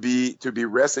to be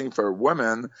wrestling for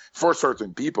women, for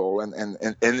certain people and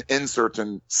in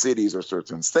certain cities or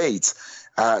certain states,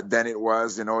 than it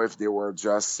was, you know, if they were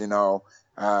just, you know,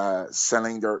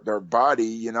 selling their body,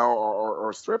 you know,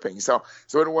 or stripping. So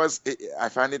it was. I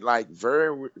find it like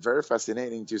very, very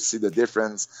fascinating to see the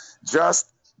difference. Just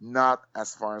not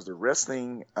as far as the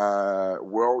wrestling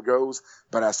world goes,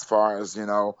 but as far as, you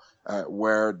know,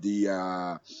 where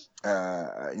the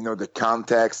you know, the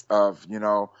context of, you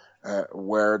know,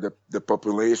 where the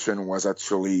population was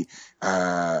actually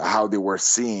how they were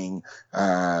seeing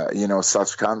you know,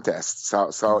 such contests.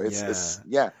 So it's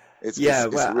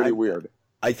really weird.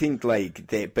 I think like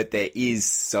but there is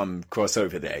some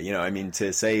crossover there, you know. I mean,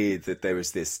 to say that there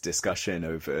was this discussion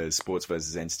of sports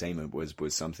versus entertainment was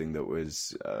something that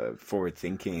was forward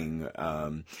thinking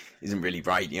isn't really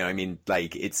right, you know. I mean,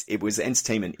 like it was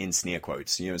entertainment in sneer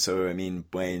quotes, you know. So I mean,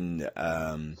 when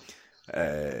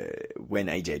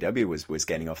AJW was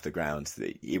getting off the ground,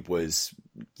 it was,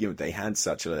 you know, they had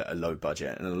such a low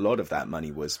budget, and a lot of that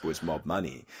money was mob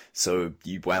money. So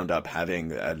you wound up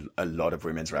having a lot of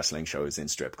women's wrestling shows in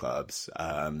strip clubs,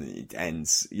 and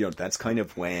you know, that's kind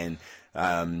of when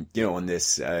you know, on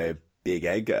this Big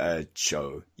Egg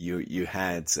show, you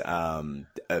had a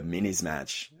minis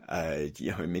match,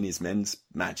 you know, a minis men's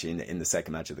match in the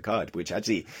second match of the card, which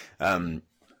actually kind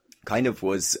of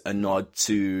was a nod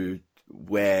to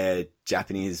where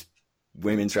Japanese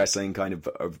women's wrestling kind of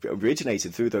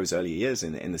originated through those early years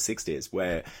in the 60s,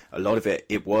 where a lot of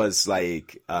it was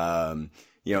like,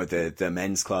 you know, the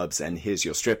men's clubs, and here's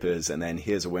your strippers, and then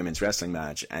here's a women's wrestling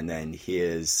match, and then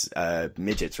here's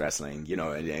midgets wrestling, you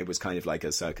know. And it was kind of like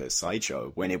a circus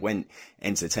sideshow. When it went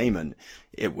entertainment,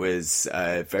 it was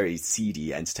very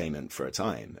seedy entertainment for a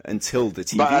time, until the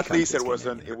TV. But at least it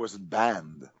wasn't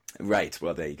banned. Right.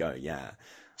 Well, there you go. Yeah.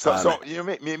 So you know,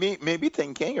 maybe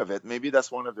thinking of it, maybe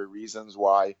that's one of the reasons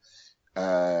why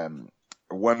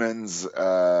women's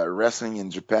wrestling in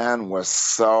Japan was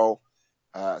so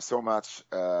much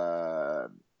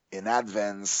in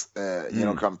advance, you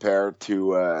know, compared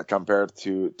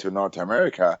to North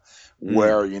America,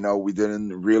 where, you know, we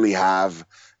didn't really have,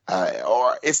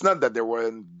 or it's not that there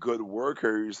weren't good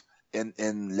workers in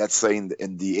let's say in the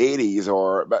 80s,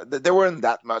 but there weren't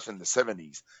that much in the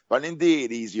 70s. But in the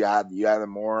 80s, you had a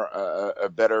more a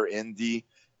better indie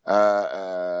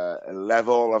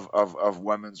level of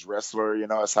women's wrestler,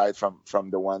 aside from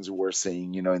the ones who we're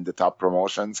seeing, in the top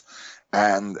promotions.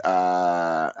 And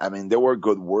I mean, they were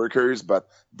good workers, but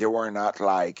they were not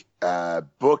like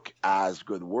booked as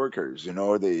good workers.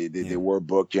 They were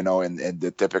booked, in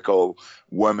the typical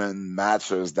women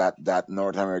matches that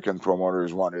North American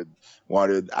promoters wanted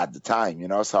at the time.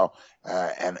 So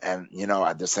and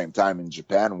at the same time in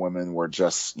Japan, women were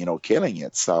just killing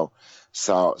it. So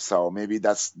maybe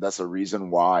that's a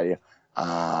reason why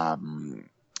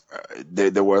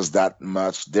there was that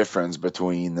much difference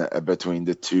between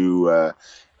the two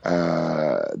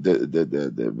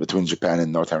between Japan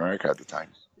and North America at the time.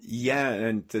 Yeah,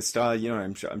 and the style,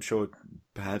 I'm sure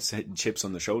perhaps chips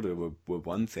on the shoulder were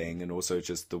one thing, and also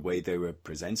just the way they were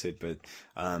presented. But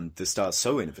the style's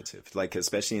so innovative, like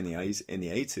especially in the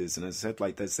 80s. And as I said,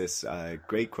 like there's this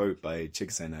great quote by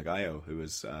Chikase Nagayo, who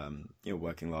was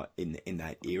working a lot in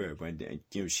that era, when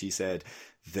she said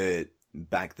that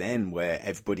back then, where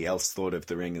everybody else thought of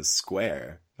the ring as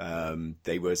square,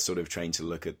 they were sort of trained to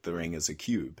look at the ring as a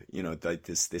cube, like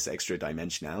this extra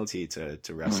dimensionality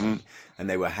to wrestling. Mm-hmm. And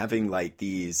they were having like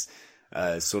these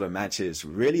sort of matches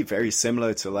really very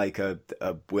similar to like a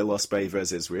Will Ospreay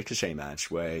versus Ricochet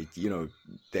match, where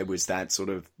there was that sort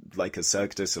of like a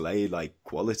Cirque du Soleil like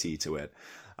quality to it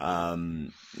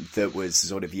that was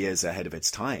sort of years ahead of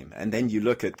its time. And then you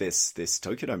look at this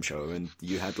Tokyo Dome show, and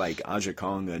you had like Aja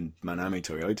Kong and Manami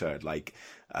Toyota like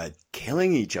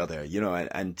killing each other,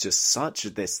 and just such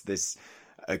this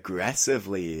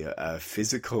aggressively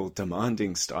physical,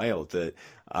 demanding style that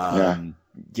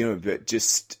but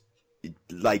just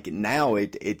like now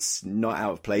it's not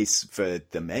out of place for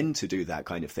the men to do that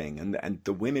kind of thing, and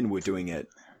the women were doing it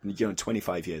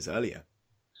 25 years earlier.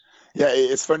 Yeah,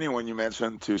 it's funny when you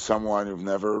mention to someone who've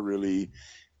never really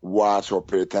watched or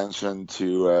paid attention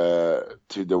to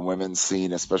the women's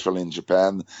scene, especially in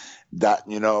Japan, that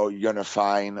you're gonna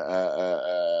find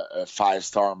a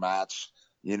 5-star match,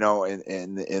 in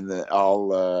the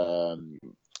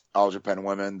all Japan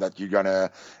women, that you're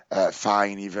gonna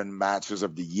find even matches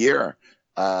of the year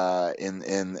in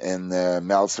the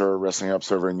Meltzer Wrestling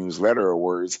Observer Newsletter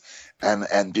Awards,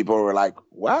 and people were like,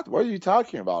 what are you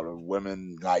talking about?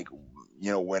 Women like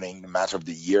winning the match of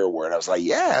the year award. I was like,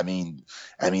 yeah, I mean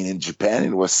in Japan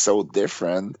it was so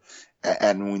different,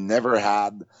 and we never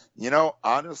had,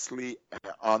 honestly,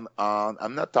 on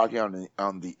I'm not talking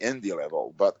on the indie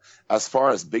level, but as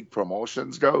far as big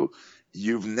promotions go,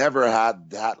 you've never had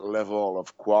that level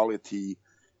of quality,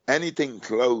 anything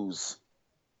close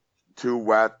to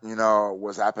what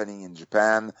was happening in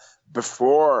Japan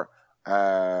before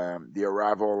the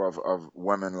arrival of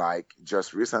women like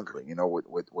just recently,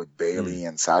 with Bayley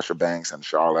and Sasha Banks and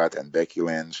Charlotte and Becky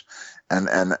Lynch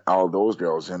and all those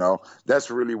girls.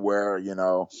 That's really where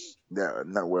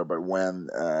not where, but when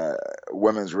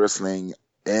women's wrestling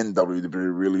in WWE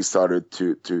really started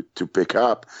to pick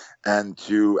up and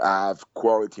to have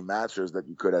quality matches that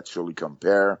you could actually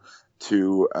compare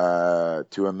to a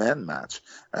men match.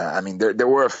 I mean, there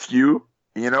were a few,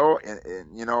 here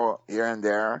and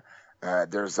there.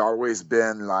 There's always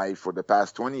been, like, for the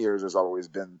past 20 years, there's always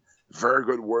been very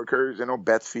good workers.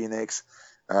 Beth Phoenix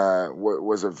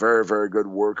was a very, very good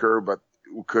worker, but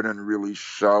who couldn't really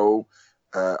show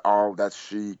all that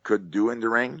she could do in the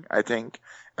ring, I think.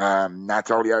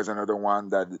 Natalia is another one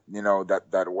that,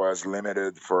 that was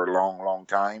limited for a long, long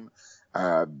time.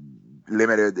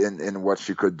 Limited in what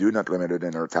she could do, not limited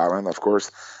in her talent, of course.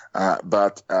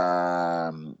 But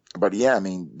yeah, I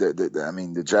mean,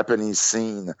 the Japanese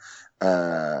scene,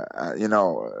 back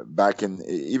in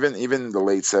even the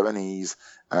late 70s,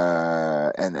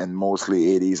 and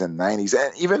mostly 80s and 90s,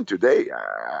 and even today,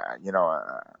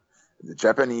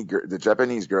 the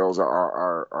Japanese girls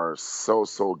are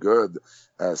so good,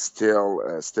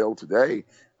 still today.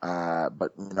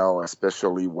 But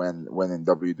especially when in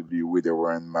WWE there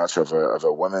weren't much of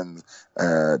a women's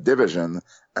division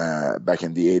back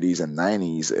in the 80s and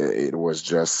 90s, it was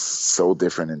just so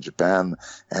different in Japan.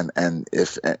 And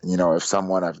if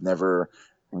someone have never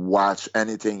watched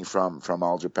anything from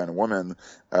All Japan Women,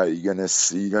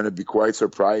 you're gonna be quite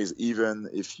surprised, even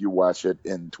if you watch it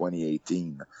in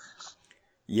 2018.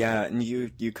 Yeah, and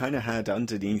you kind of had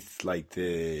underneath, like,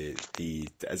 the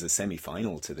as a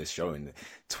semi-final to this show, and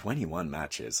 21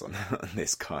 matches on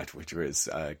this card, which was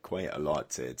quite a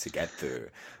lot to get through,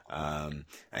 and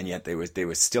yet they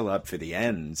were still up for the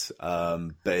end.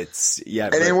 But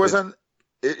yeah, and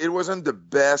it wasn't the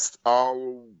best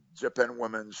All Japan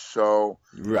Women's show,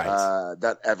 right,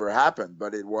 that ever happened,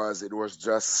 but it was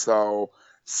just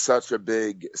such a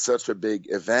big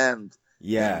event.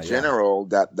 in general,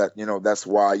 that that's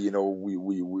why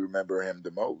we remember him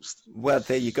the most. Well,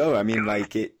 there you go. I mean,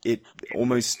 like it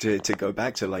almost to go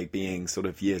back to like being sort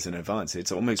of years in advance.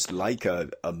 It's almost like a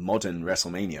modern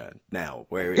WrestleMania now,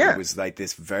 where it was like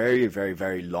this very, very,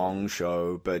 very long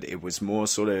show, but it was more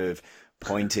sort of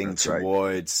pointing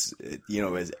towards,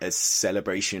 a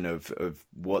celebration of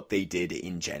what they did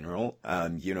in general,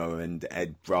 and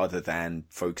rather than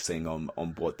focusing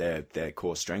on what their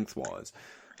core strength was.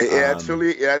 It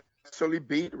actually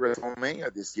beat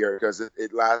WrestleMania this year because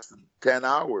it lasted 10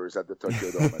 hours at the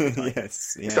Tokyo Dome.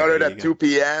 Yes. It started at 2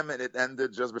 p.m. and it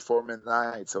ended just before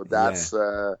midnight. So that's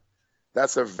a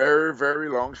very, very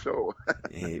long show.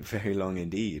 Very long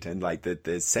indeed. And like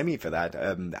the semi for that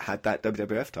had that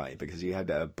WWF tie because you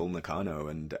had Bull Nakano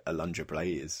and Alundra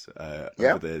Blaze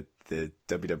over the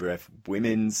WWF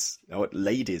women's or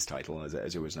ladies title as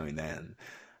it was known then.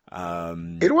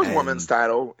 It was women's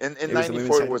title in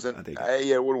 '94. It wasn't.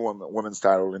 It was women's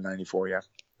title in '94.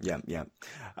 Yeah.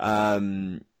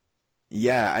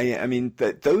 I mean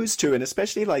those two, and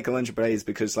especially like Alundra Blaze,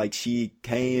 because like she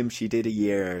did a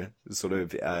year sort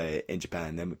of in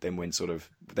Japan, then went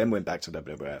back to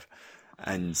WWF.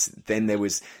 And then there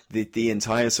was the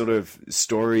entire sort of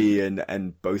story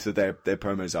and both of their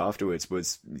promos afterwards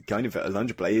was kind of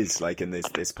Alundra Blaze, like in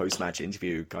this post-match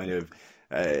interview, kind of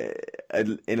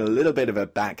in a little bit of a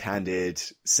backhanded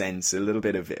sense, a little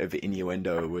bit of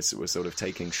innuendo, was sort of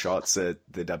taking shots at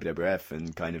the WWF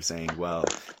and kind of saying, well,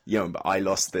 I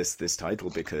lost this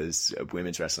title because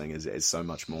women's wrestling is so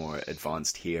much more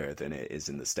advanced here than it is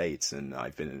in the States, and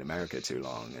I've been in America too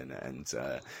long,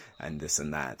 and this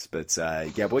and that. But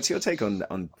what's your take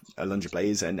on Alundra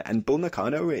Blaze and Bull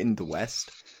Nakano in the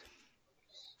West?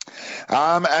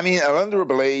 I mean, Alundra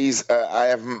Blaze, I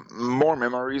have more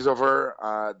memories of her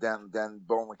than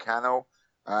Bull Nakano.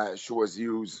 She was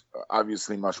used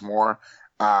obviously much more,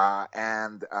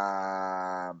 and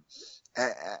I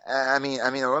mean,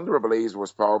 Alundra Blaze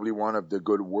was probably one of the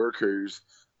good workers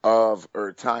of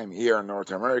her time here in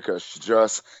North America. She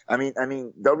just, I mean,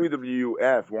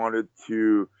 WWF wanted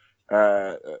to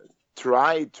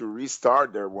try to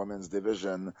restart their women's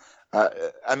division.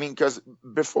 I mean, because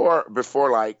before,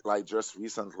 like just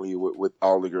recently with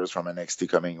all the girls from NXT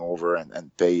coming over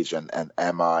and Paige and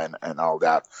Emma and all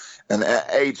that, and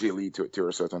AJ Lee to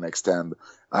a certain extent.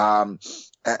 I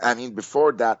mean,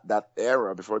 before that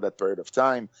era, before that period of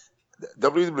time,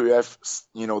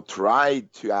 WWF,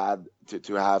 tried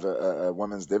to have a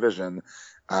women's division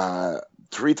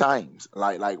 3 times,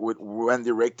 like with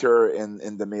Wendy Richter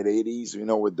in the mid '80s,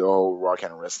 with the whole rock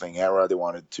and wrestling era. They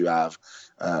wanted to have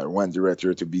Wendy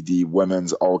Richter to be the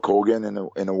women's Hulk Hogan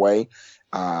in a way.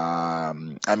 I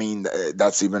mean,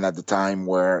 that's even at the time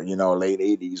where, late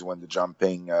 '80s when the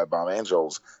Jumping Bomb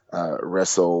Angels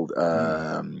wrestled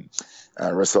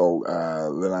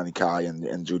Leilani Kai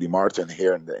and Judy Martin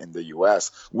here in the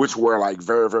U.S., which were like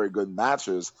very, very good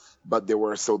matches, but they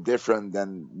were so different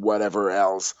than whatever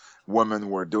else women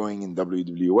were doing in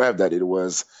WWF that it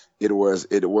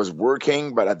was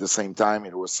working, but at the same time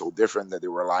it was so different that they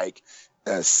were like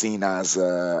seen as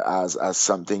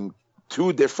something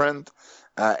too different,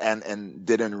 and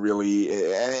didn't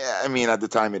really. I mean, at the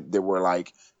time they were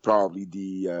like probably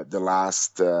the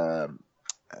last.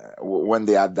 When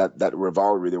they had that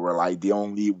rivalry, they were like the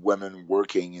only women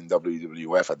working in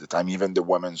WWF at the time. Even the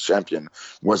women's champion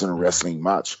wasn't wrestling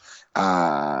much.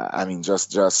 I mean,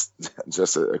 just a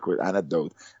quick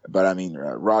anecdote. But I mean,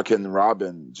 Rockin'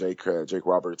 Robin, Jake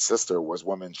Roberts' sister, was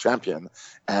women's champion,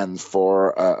 and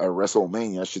for a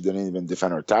WrestleMania, she didn't even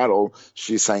defend her title.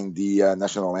 She sang the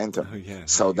national anthem. Oh, yeah.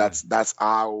 So that's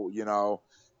how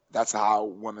that's how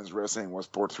women's wrestling was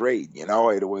portrayed.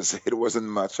 It wasn't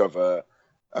much of a.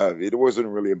 It wasn't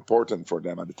really important for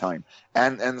them at the time,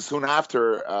 and soon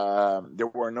after there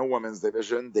were no women's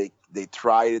division. They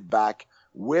tried it back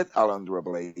with Alundra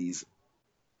Blaze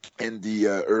in the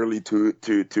early to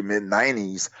mid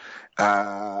 '90s,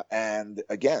 and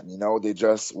again, they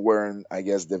just weren't, I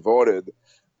guess, devoted,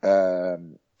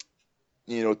 to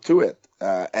it.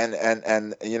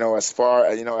 And as far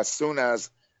as soon as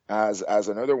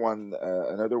another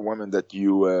woman that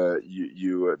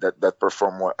you that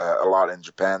performed a lot in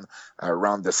Japan,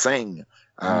 Ronda Singh,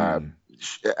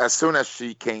 as soon as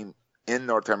she came in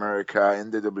North America in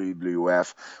the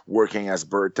WWF working as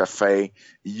Bertha Faye,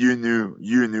 you knew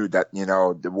that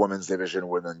the women's division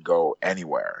wouldn't go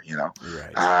anywhere,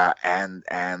 Right.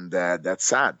 And that's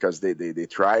sad because they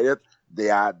tried it. They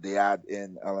had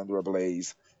in Alundra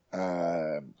Blaze,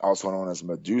 also known as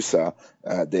Medusa,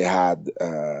 they had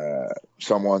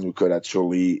someone who could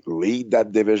actually lead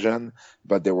that division,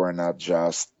 but they were not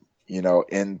just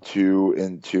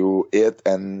into it,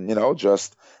 and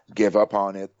just give up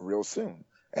on it real soon.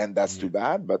 And that's too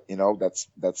bad, but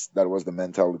that was the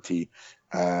mentality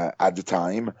at the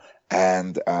time.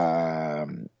 And I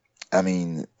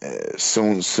mean,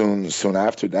 soon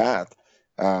after that,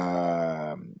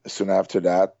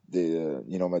 the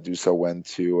Medusa went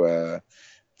to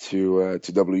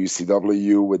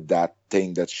WCW with that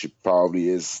thing that she probably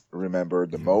is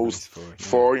remembered the most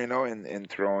for in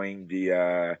throwing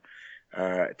the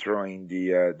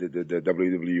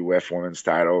WWF Women's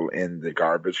title in the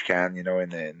garbage can,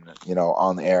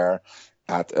 on air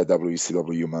at a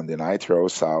WCW Monday Nitro.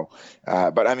 So,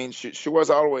 but I mean, she was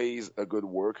always a good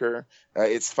worker.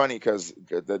 It's funny because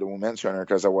the women's trainer,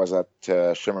 because I was at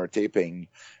Shimmer tapings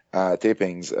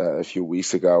a few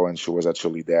weeks ago, and she was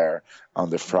actually there on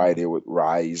the Friday with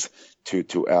Rise to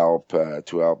help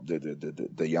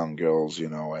the young girls, in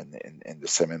the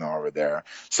seminar over there.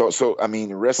 So I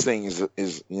mean, wrestling is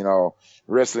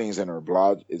wrestling is in her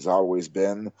blood. It's always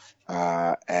been,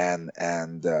 and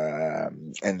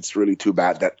it's really too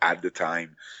bad that at the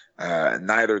time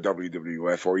neither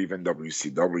WWF or even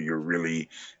WCW really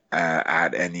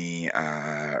had any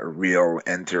real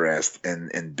interest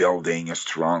in building a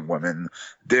strong women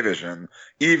division,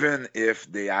 even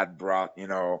if they had brought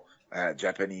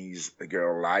Japanese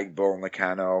girl like Bull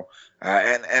Nakano,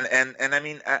 and I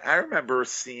mean, I remember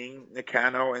seeing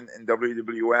Nakano in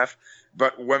WWF,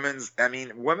 but women's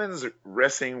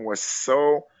wrestling was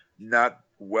so not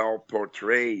well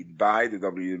portrayed by the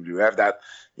WWF that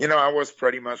I was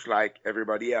pretty much like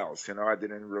everybody else. I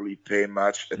didn't really pay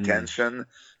much attention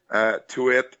to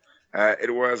it.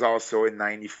 It was also in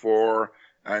 93,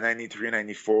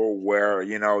 94 where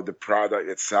the product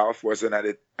itself wasn't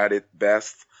at its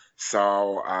best.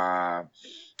 So I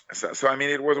mean,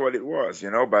 it was what it was,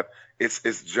 but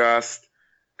it's just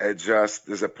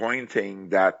disappointing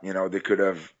that they could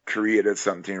have created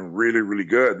something really, really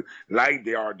good like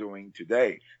they are doing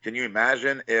today. Can you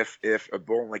imagine if a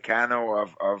Bull Nakano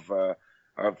of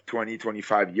 20,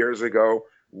 25 years ago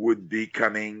would be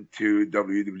coming to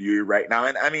WWE right now?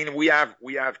 And I mean, we have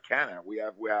Kana, we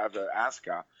have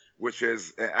Asuka, which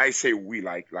is, I say we,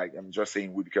 like I'm just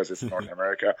saying we because it's North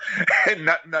America, and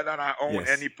not I own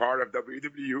any part of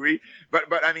WWE.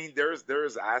 But I mean, there's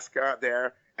Asuka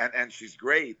there, and she's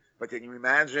great. But can you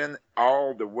imagine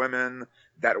all the women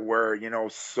that were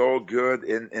so good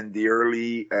in the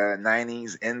early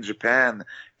 90s in Japan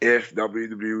if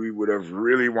WWE would have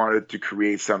really wanted to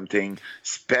create something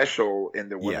special in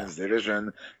the women's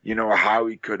division? How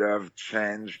it could have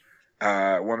changed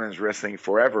women's wrestling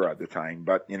forever at the time,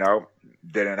 but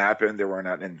didn't happen. They were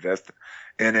not invested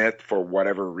in it for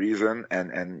whatever reason,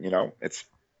 and it's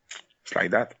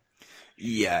like that.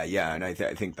 Yeah, and I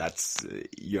think that's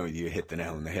you hit the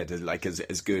nail on the head. Like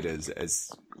as good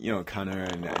as Kana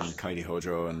and Kairi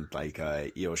Hojo and like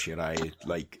Io Shirai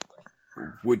like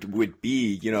would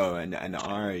be and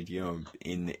are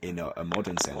in a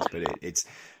modern sense, but it's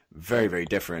very, very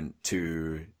different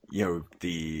to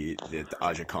the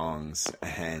Aja Kongs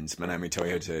and Manami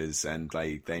Toyotas, and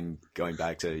like then going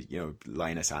back to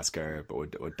Lioness Asuka or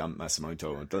Dump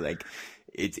Masamoto. Like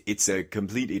it's a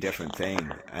completely different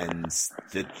thing, and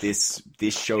that this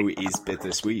show is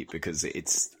bittersweet because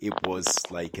it was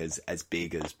like as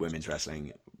big as women's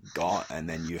wrestling got, and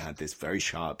then you had this very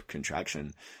sharp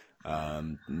contraction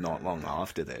not long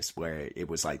after this where it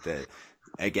was like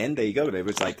again, there you go. It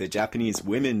was like the Japanese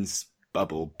women's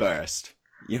bubble burst,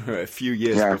 a few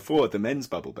years before the men's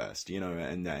bubble burst,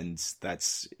 and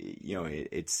that's,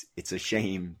 it's a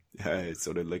shame,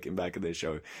 sort of looking back at the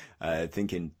show,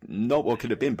 thinking not what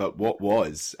could have been, but what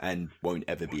was and won't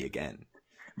ever be again.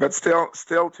 But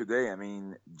still today, I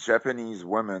mean, Japanese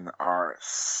women are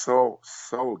so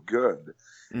good.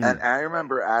 And I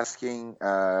remember asking,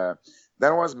 that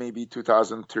was maybe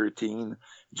 2013,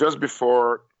 just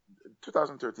before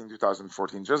 2013,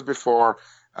 2014, just before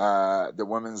the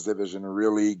women's division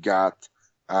really got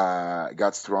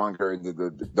stronger in the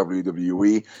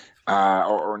WWE,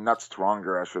 or not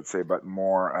stronger, I should say, but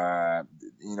more,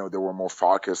 there were more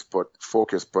focus put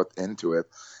into it.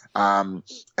 I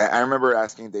remember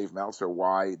asking Dave Meltzer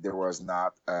why there was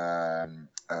not an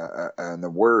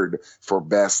award for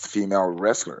best female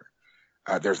wrestler.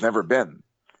 There's never been.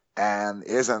 And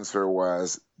his answer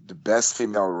was the best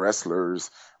female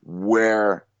wrestlers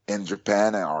were in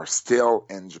Japan and are still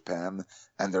in Japan,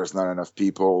 and there's not enough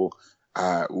people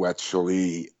who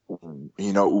actually,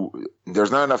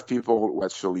 there's not enough people who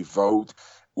actually vote,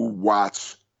 who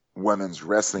watch women's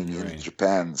wrestling in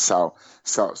Japan. So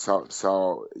he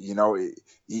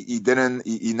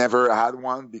never had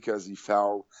one because he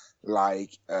felt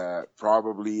like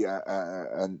probably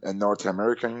a North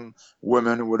American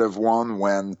woman would have won,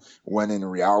 when in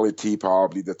reality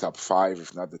probably the top 5,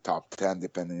 if not the top 10,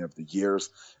 depending of the years,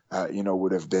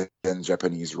 would have been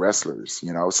Japanese wrestlers.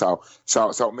 So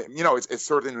it's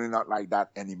certainly not like that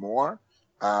anymore.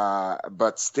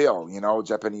 But still,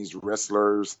 Japanese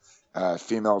wrestlers,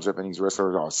 female Japanese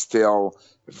wrestlers are still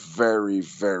very,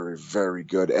 very, very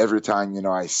good. Every time,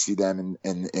 I see them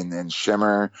in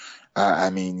Shimmer.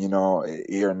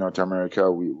 Here in North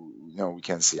America, we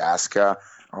can see Asuka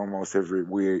almost every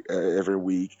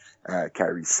week.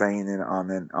 Kairi Sane on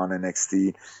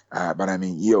NXT. But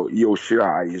Io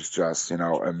Shirai is just,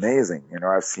 amazing.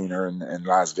 I've seen her in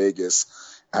Las Vegas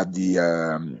at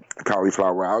the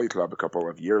Cauliflower Alley Club a couple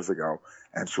of years ago,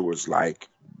 and she was like,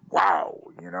 wow,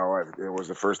 it was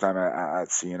the first time I'd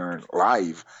seen her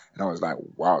live, and I was like,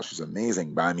 wow, she's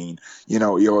amazing. But Io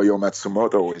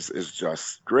Matsumoto is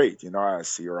just great. I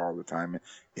see her all the time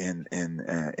in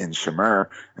Shimmer,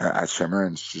 at Shimmer,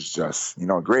 and she's just,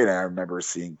 great. And I remember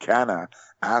seeing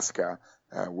Asuka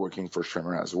working for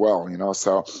Shimmer as well,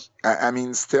 So,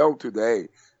 still today,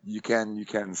 you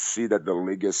can see that the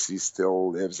legacy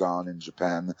still lives on in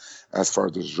Japan as far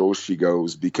as the Joshi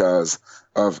goes, because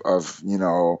of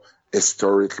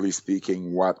historically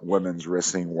speaking, what women's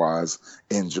wrestling was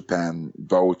in Japan,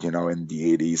 both, in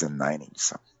the 80s and 90s.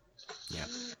 So. Yeah.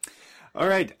 All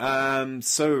right.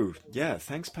 So yeah,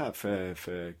 thanks, Pat,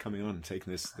 for coming on and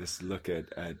taking this look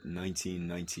at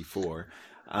 1994.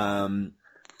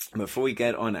 Before we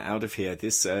get on out of here,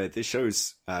 this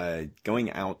show's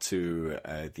going out to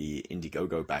the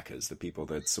Indiegogo backers, the people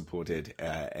that supported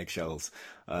Eggshells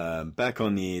back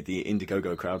on the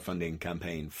Indiegogo crowdfunding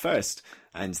campaign first,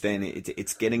 and then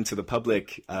it's getting to the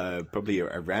public probably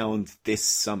around this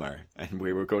summer, and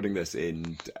we're recording this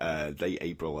in late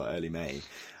April or early May.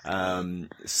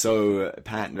 So,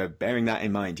 Pat, bearing that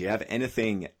in mind, do you have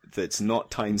anything that's not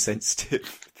time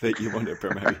sensitive that you want to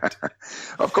promote?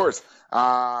 Of course.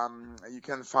 You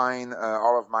can find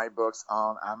all of my books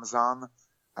on Amazon,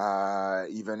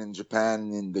 even in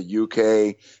Japan, in the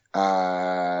UK,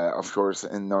 of course,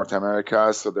 in North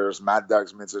America. So there's Mad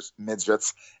Dogs,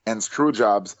 Midgets, and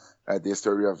Screwjobs, the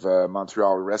history of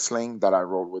Montreal wrestling that I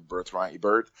wrote with Bertrand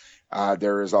Hibert.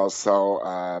 There is also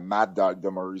Mad Dog,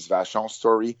 the Maurice Vachon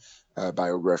story,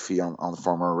 biography on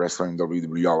former wrestler and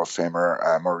WWE Hall of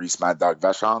Famer Maurice Mad Dog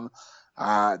Vachon.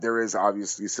 There is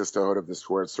obviously Sisterhood of the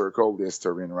Squared Circle, the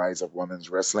history and rise of women's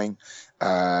wrestling,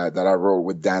 that I wrote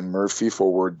with Dan Murphy,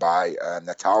 forward by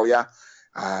Natalia,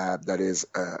 that is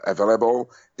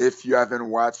available. If you haven't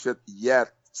watched it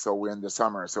yet, so we're in the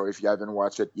summer, so if you haven't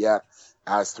watched it yet,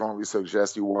 I strongly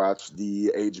suggest you watch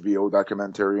the HBO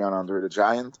documentary on Andre the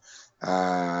Giant,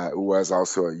 who was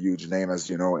also a huge name, as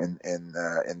you know, in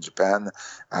Japan.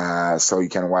 So you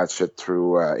can watch it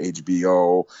through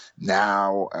HBO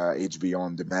now, HBO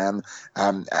on demand.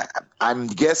 I'm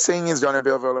guessing it's going to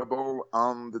be available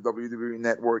on the WWE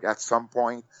Network at some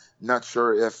point. Not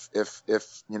sure if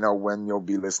when you'll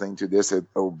be listening to this,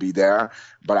 it'll be there,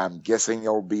 but I'm guessing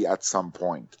it'll be at some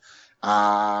point.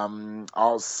 Also,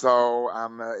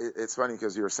 it's funny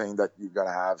because you're saying that you're going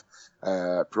to have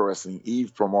Pro Wrestling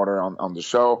Eve promoter on the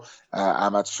show.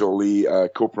 I'm actually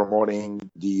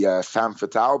co-promoting the Femme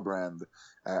Fatale brand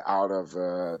out of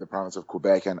the province of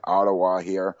Quebec and Ottawa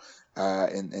here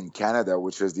in Canada,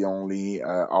 which is the only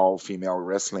all-female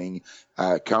wrestling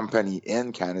company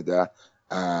in Canada.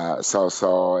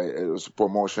 So it was a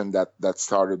promotion that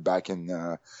started back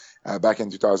in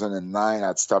 2009,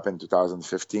 I'd stopped in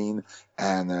 2015,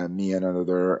 and me and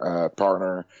another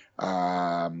partner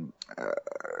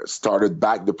started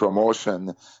back the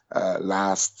promotion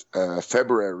last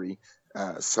February.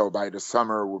 So by the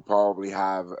summer, we'll probably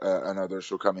have another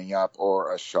show coming up,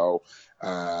 or a show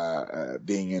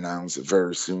being announced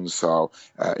very soon. So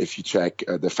if you check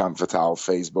the Femme Fatale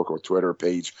Facebook or Twitter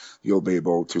page, you'll be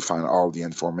able to find all the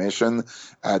information.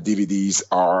 DVDs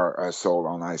are sold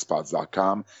on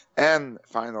iSpots.com. And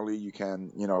finally, you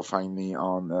can find me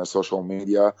on social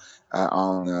media,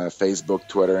 on Facebook,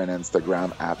 Twitter, and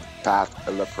Instagram at Pat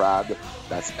Laprade.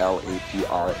 That's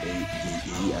Laprade,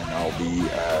 and I'll be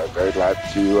very glad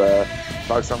to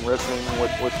talk some wrestling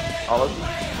with all of you.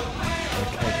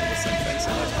 Okay, listen, thanks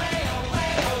so much.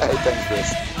 Hey, thanks, Chris.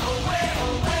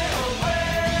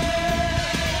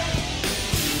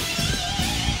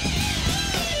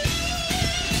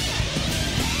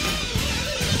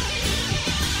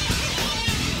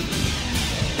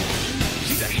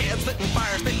 She's a head-splitting,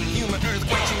 fire-spitting human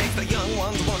earthquake. She makes the young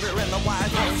ones wonder and the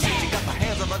wise ones see. She got the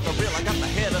hands of a gorilla, got the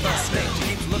head of a snake. She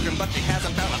keeps looking, but she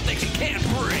hasn't found a thing she can't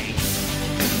break.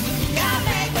 God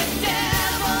make the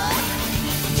devil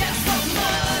just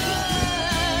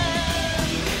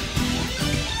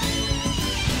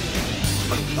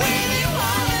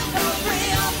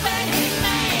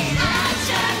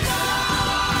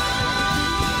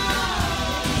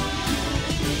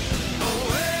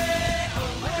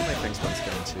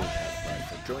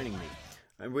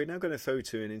And we're now going to throw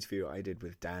to an interview I did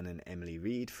with Dan and Emily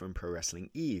Reed from Pro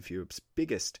Wrestling Eve, Europe's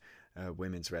biggest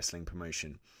women's wrestling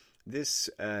promotion. This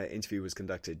interview was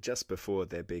conducted just before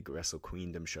their big Wrestle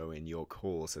Queendom show in York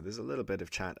Hall, so there's a little bit of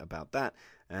chat about that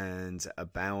and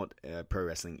about Pro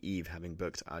Wrestling Eve having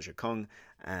booked Aja Kong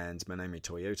and Manami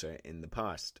Toyota in the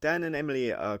past. Dan and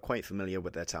Emily are quite familiar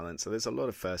with their talent, so there's a lot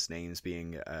of first names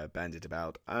being bandied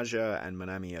about. Aja and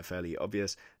Manami are fairly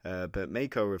obvious, but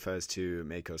Meiko refers to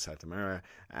Meiko Satomura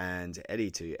and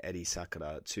Eddie to Eddie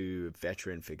Sakura, two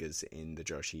veteran figures in the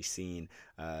Joshi scene,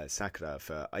 Sakura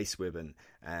for Ice Ribbon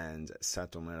and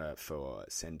Satomura for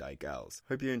Sendai Girls.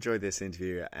 Hope you enjoyed this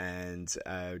interview, and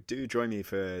do join me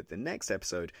for the next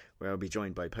episode where I'll be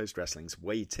joined by Post Wrestling's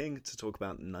Wei Ting to talk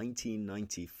about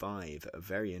 1995, a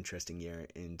very interesting year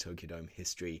in Tokyo Dome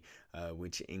history,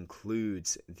 which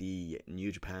includes the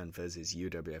New Japan versus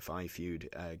UWFI feud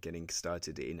getting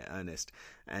started in earnest,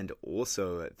 and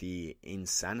also the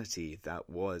insanity that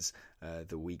was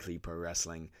the weekly pro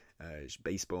wrestling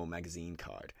baseball magazine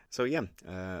card. So yeah,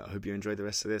 I hope you enjoy the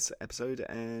rest of this episode,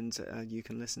 and you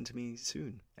can listen to me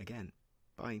soon again.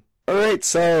 Bye. Alright,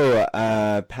 so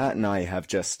Pat and I have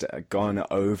just gone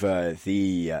over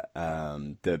the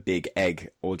Big Egg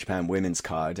All Japan Women's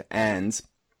card, and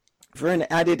for an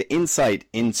added insight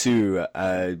into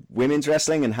women's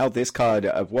wrestling and how this card,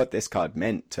 what this card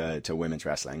meant to women's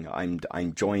wrestling,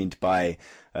 I'm joined by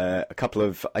a couple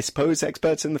of, I suppose,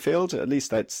 experts in the field. At least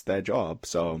that's their job,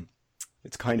 so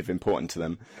it's kind of important to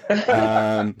them.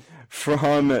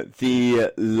 From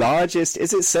the largest,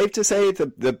 is it safe to say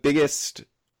the biggest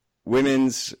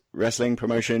women's wrestling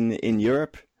promotion in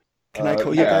Europe? Can I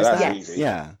call you guys that? Yes.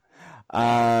 Yeah.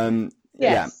 Yes.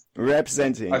 Yeah.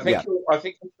 Representing. I think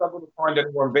you'll struggle to find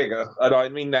anyone bigger, and I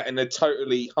mean that in a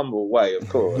totally humble way, of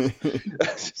course.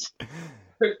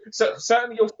 So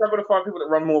certainly you'll struggle to find people that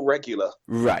run more regular.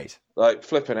 Right. Like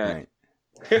flipping out.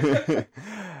 Right.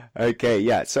 Okay,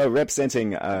 yeah. So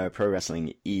representing Pro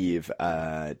Wrestling Eve,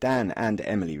 Dan and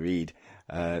Emily Reed,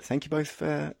 thank you both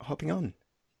for hopping on.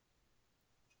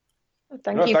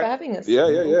 Thank you for having us.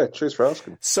 Yeah. Cheers for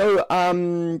asking. So,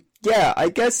 yeah, I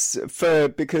guess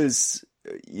because,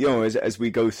 you know, as we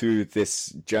go through this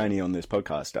journey on this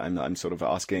podcast, I'm sort of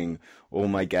asking all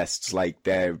my guests, like,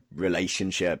 their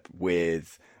relationship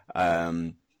with,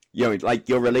 you know, like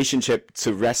your relationship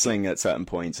to wrestling at certain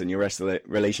points and your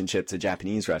relationship to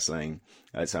Japanese wrestling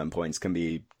at certain points can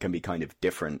be kind of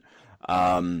different.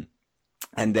 And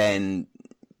then,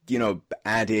 you know,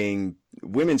 adding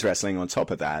women's wrestling on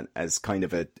top of that as kind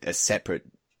of a separate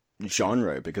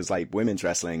genre, because like women's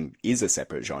wrestling is a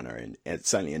separate genre,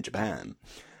 certainly in Japan.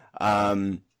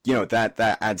 You know, that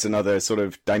adds another sort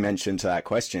of dimension to that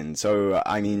question. So,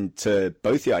 I mean, to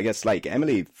both of you, I guess, like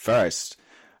Emily first,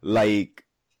 like,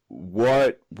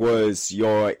 what was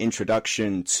your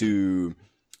introduction to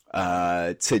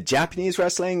Japanese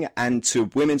wrestling and to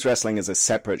women's wrestling as a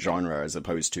separate genre, as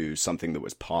opposed to something that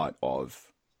was part of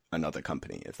another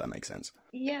company, if that makes sense?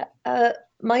 Yeah,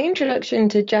 my introduction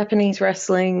to Japanese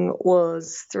wrestling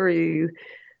was through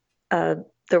the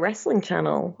Wrestling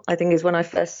Channel, I think is when I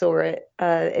first saw it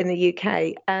in the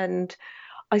UK. And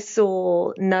I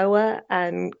saw Noah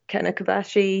and Kena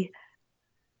Kobashi,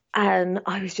 and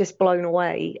I was just blown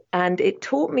away. And it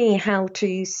taught me how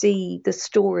to see the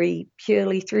story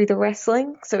purely through the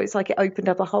wrestling. So it's like it opened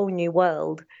up a whole new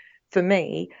world for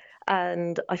me.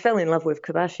 And I fell in love with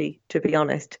Kobashi, to be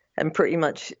honest, and pretty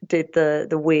much did the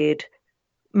weird,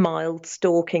 mild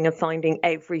stalking of finding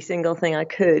every single thing I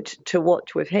could to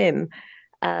watch with him.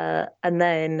 And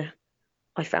then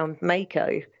I found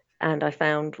Meiko, and I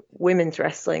found women's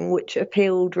wrestling, which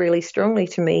appealed really strongly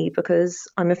to me because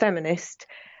I'm a feminist.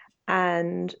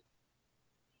 And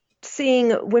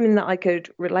seeing women that I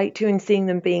could relate to and seeing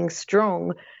them being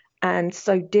strong and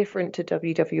so different to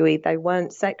WWE. They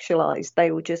weren't sexualized.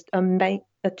 They were just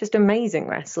amazing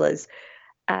wrestlers.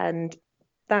 And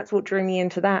that's what drew me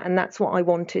into that. And that's what I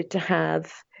wanted to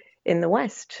have in the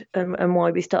West, and why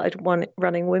we started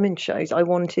running women's shows. I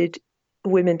wanted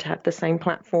women to have the same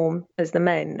platform as the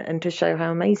men and to show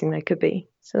how amazing they could be.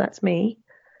 So that's me.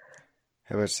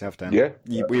 How about yourself, Dan?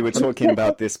 Yeah. We were talking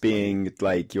about this being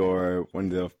like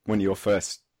one of your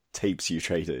first tapes you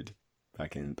traded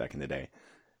back in the day.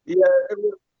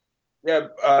 Yeah.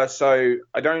 So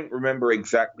I don't remember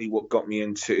exactly what got me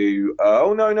into.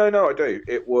 No, I do.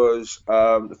 It was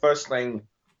the first thing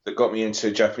that got me into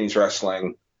Japanese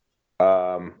wrestling.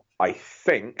 I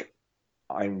think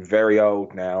I'm very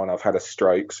old now, and I've had a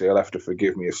stroke, so you'll have to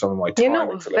forgive me if some of my time. You're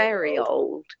not very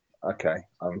old. Okay,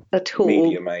 I'm at all.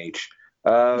 Medium age.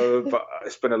 But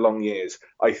it's been a long years.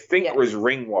 I think it was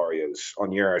Ring Warriors on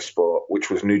Eurosport, which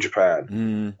was New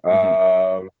Japan.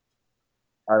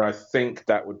 and I think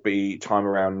that would be time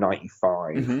around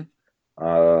 95.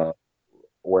 Mm-hmm.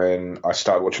 When I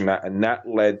started watching that, and that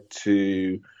led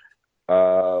to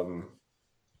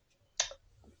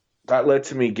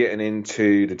me getting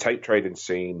into the tape trading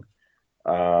scene,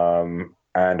 and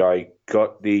I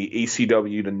got the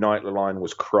ECW. The night the line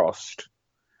was crossed,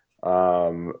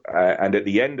 and at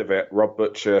the end of it, Rob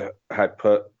Butcher had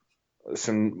put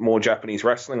some more Japanese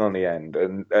wrestling on the end,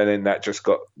 and then that just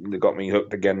got me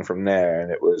hooked again from there.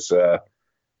 And it was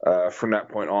from that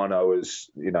point on, I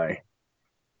was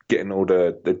getting all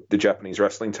the Japanese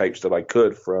wrestling tapes that I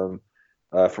could from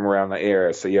around that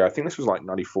era. So yeah, I think this was like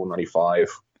 94, 95,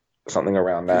 something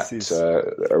around that.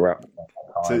 Around that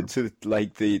time. To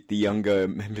like the younger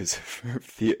members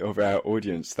of our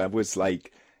audience, that was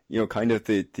like, kind of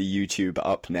the YouTube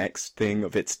Up Next thing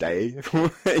of its day.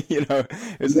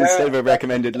 Instead of a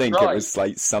recommended link, right. It was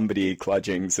like somebody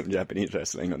clutching some Japanese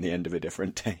wrestling on the end of a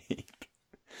different tape.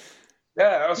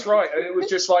 Yeah, that's right. And it was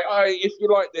just like, if you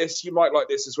like this, you might like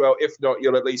this as well. If not,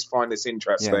 you'll at least find this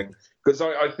interesting. Because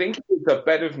I think it was a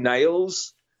Bed of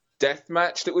Nails death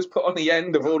match that was put on the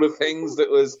end of all the things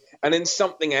that was, and then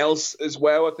something else as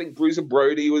well. I think Bruiser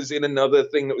Brody was in another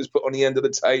thing that was put on the end of the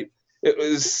tape. It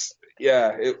was,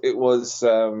 it was.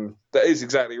 That is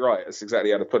exactly right. That's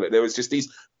exactly how to put it. There was just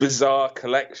these bizarre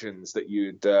collections that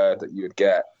you'd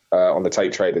get on the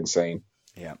tape trading scene.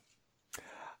 Yeah.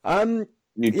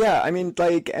 Yeah, I mean,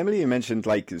 like Emily, you mentioned,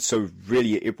 like, so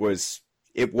really it was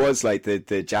like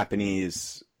the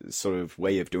Japanese sort of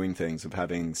way of doing things, of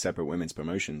having separate women's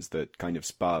promotions, that kind of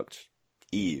sparked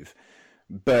Eve.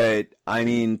 But I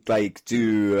mean, like,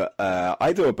 do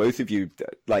either or both of you,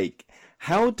 like,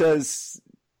 how does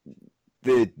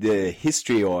the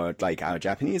history, or like our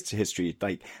Japanese history,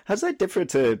 like, how does that differ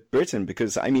to Britain?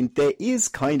 Because I mean, there is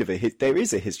kind of a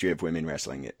history of women's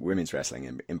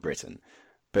wrestling in Britain.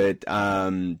 But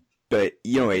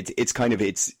it's kind of,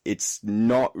 it's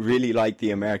not really like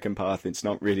the American path. It's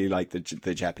not really like the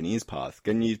Japanese path.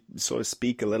 Can you sort of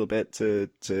speak a little bit to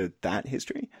that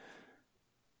history?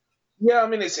 Yeah, I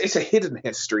mean, it's a hidden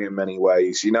history in many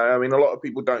ways. I mean, a lot of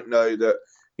people don't know that.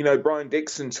 Brian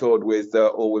Dixon toured with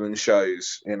all women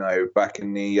shows. Back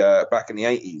in the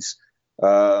 80s.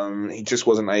 He just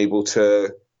wasn't able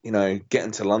to get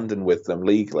into London with them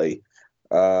legally.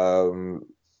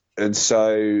 And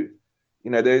so,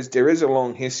 there is a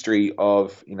long history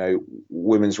of,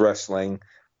 women's wrestling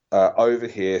over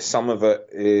here. Some of it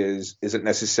isn't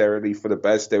necessarily for the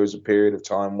best. There was a period of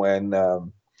time when,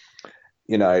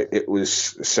 it was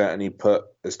certainly put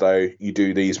as though you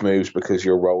do these moves because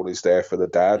your role is there for the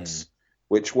dads,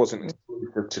 which wasn't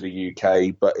exclusive to the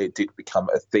UK, but it did become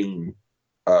a theme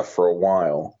for a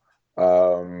while.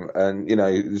 And,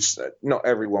 not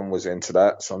everyone was into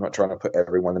that, so I'm not trying to put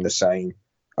everyone in the same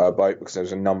boat, because there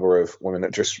was a number of women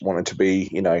that just wanted to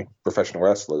be, professional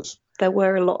wrestlers. There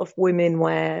were a lot of women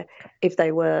where, if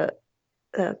they were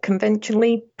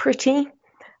conventionally pretty,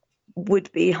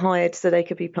 would be hired so they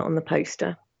could be put on the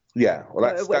poster. Yeah,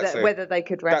 well, whether they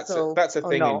could wrestle. That's a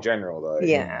thing not. In general, though.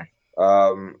 Yeah.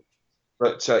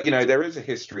 But there is a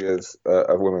history of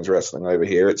women's wrestling over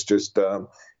here. It's just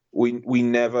we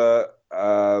never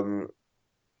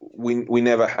we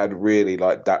never had really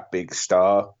like that big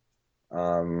star.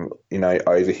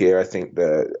 Over here, I think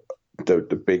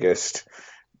the biggest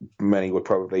many would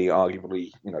probably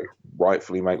arguably,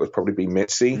 rightfully make would probably be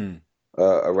Mitzi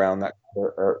around that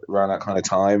kind of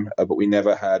time. But we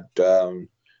never had,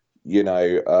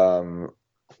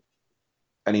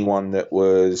 anyone that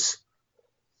was,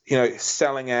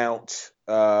 selling out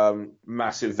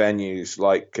massive venues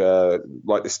like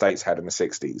the States had in the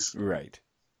 60s. Right.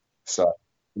 So,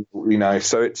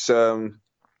 so it's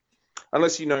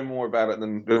unless you know more about it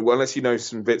unless you know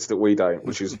some bits that we don't,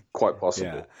 which is quite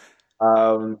possible.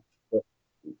 Yeah.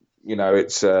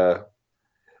 It's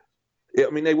I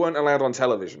mean, they weren't allowed on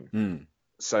television,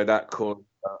 so that caused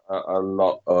a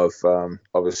lot of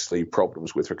obviously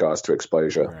problems with regards to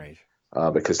exposure,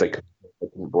 right? Because they couldn't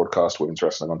broadcast women's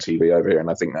wrestling on TV over here, and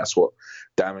I think that's what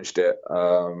damaged it.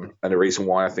 And the reason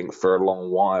why I think for a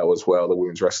long while as well, the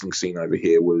women's wrestling scene over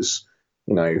here was,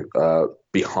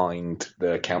 behind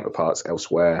their counterparts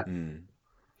elsewhere.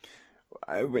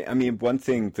 I mean, one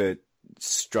thing that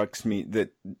struck me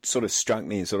sort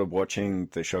of watching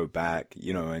the show back,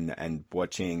 and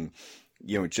watching,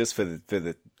 just for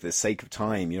the sake of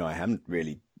time, I haven't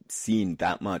really seen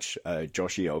that much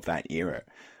Joshi of that era.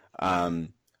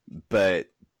 But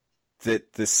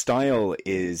the style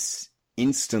is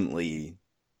instantly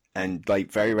and like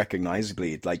very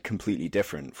recognizably like completely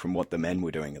different from what the men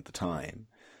were doing at the time.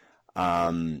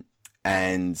 And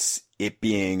it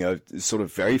being a sort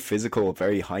of very physical,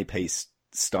 very high paced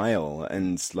style,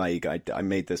 and like I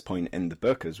made this point in the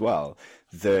book as well,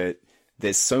 that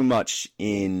there's so much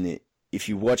in, if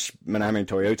you watch Manami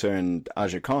Toyota and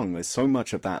Aja Kong, there's so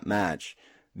much of that match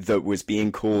that was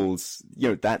being called,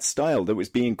 that style that was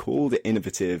being called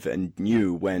innovative and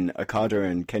new when Okada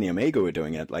and Kenny Omega were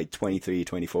doing it like 23,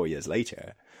 24 years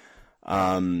later.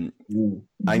 I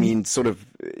mean, sort of,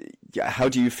 how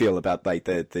do you feel about like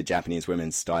the Japanese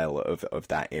women's style of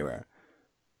that era?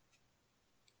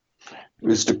 It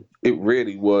was the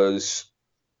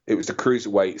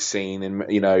cruiserweight scene, and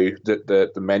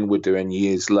that the men were doing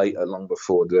years later, long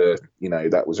before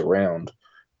that was around.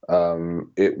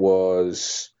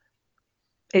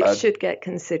 It should get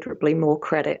considerably more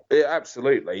credit.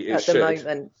 Absolutely, it should. At the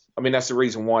moment. I mean, that's the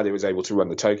reason why they was able to run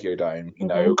the Tokyo Dome.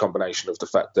 A combination of the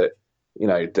fact that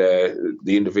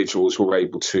the individuals were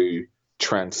able to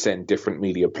transcend different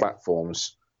media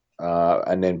platforms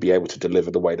and then be able to deliver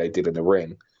the way they did in the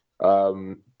ring.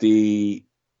 It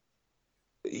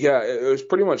was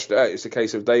pretty much that. It's a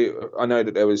case of I know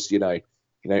that there was Aja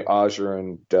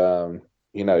and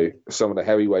some of the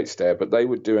heavyweights there, but they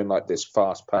were doing like this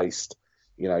fast paced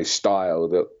style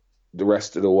that the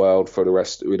rest of the world, for the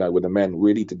rest with the men,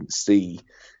 really didn't see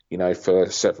for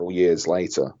several years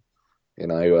later.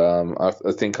 I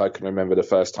think I can remember the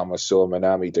first time I saw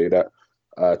Manami do that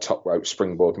top rope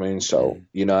springboard moonsault,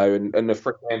 and the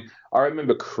freaking, I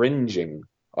remember cringing.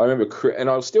 And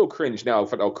I'll still cringe now. In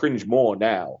fact, I'll cringe more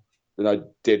now than I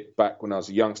did back when I was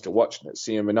a youngster watching it,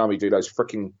 seeing Manami do those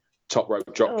freaking top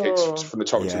rope drop kicks from the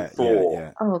top to the floor.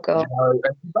 Yeah. Oh god! And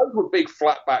those were big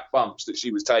flat back bumps that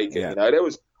she was taking. Yeah. There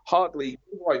was hardly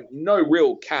no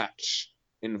real catch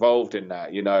involved in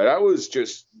that. That was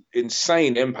just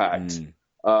insane impact.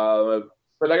 But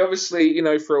they obviously,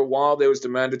 for a while there was the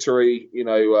mandatory,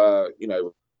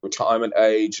 retirement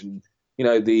age, and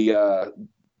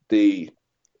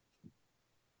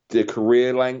the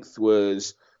career length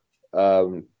was,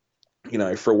 for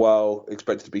a while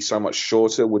expected to be so much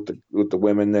shorter with the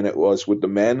women than it was with the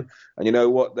men. And you know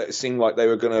what? That seemed like they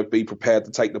were going to be prepared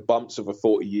to take the bumps of a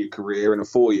 40-year career and a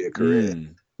 4-year career.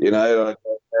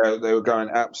 They were going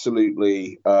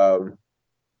absolutely, full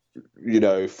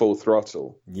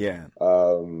throttle. Yeah.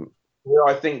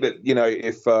 I think that,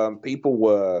 if people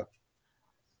were...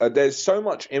 there's so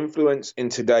much influence in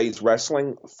today's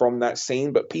wrestling from that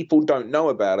scene, but people don't know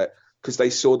about it because they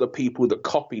saw the people that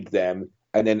copied them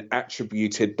and then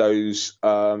attributed those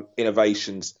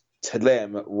innovations to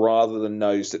them rather than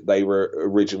those that they were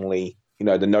originally,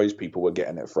 the nose people were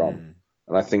getting it from.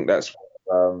 And I think that's,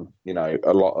 a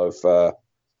lot of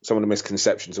some of the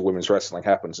misconceptions of women's wrestling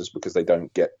happens is because they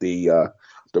don't get the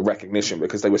recognition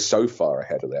because they were so far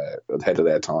ahead of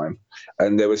their time.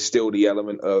 And there was still the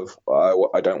element of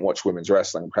I don't watch women's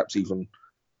wrestling, perhaps even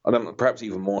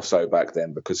more so back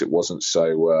then because it wasn't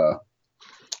so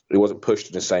it wasn't pushed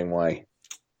in the same way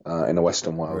in the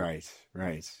Western world.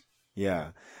 Right.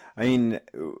 Yeah. I mean,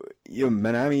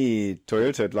 Manami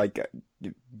Toyota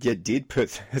did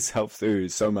put herself through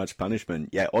so much punishment,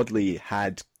 yet oddly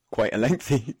had quite a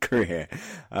lengthy career.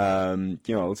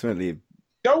 Ultimately.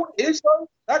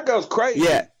 That girl's crazy.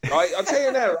 Yeah. Right? I'll tell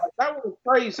you now, that was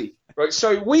crazy. Right.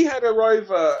 So we had her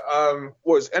over,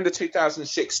 was end of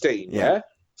 2016. Yeah.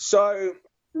 So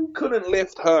she couldn't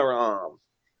lift her arm.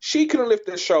 She couldn't lift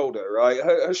her shoulder, right?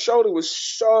 Her shoulder was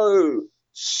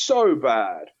so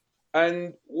bad.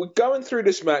 And we're going through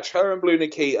this match, her and Blue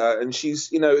Nikita, and she's,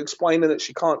 explaining that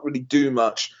she can't really do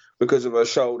much because of her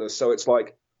shoulder. So it's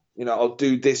like, I'll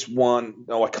do this one.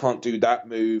 No, I can't do that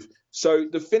move. So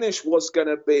the finish was going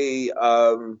to be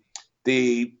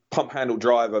the pump handle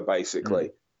driver,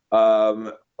 basically,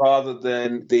 rather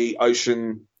than the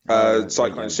Ocean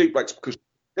Cyclone Suplex because she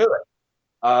could do it.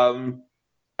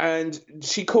 And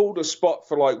she called a spot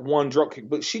for like one dropkick,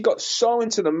 but she got so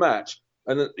into the match,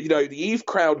 and the Eve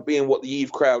crowd being what the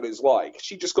Eve crowd is like,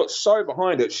 she just got so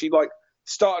behind it. She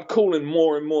started calling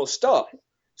more and more stuff.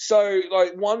 So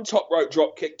one top rope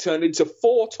drop kick turned into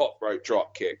 4 top rope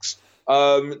drop kicks.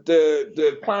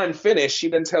 The planned finish, she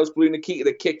then tells Blue Nikita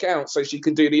to kick out so she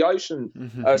can do the Ocean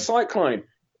Cyclone.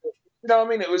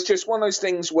 It was just one of those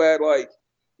things where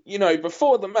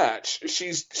before the match,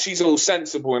 she's all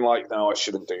sensible and no, I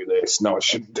shouldn't do this. No, I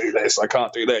shouldn't do this. I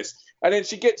can't do this. And then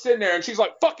she gets in there and she's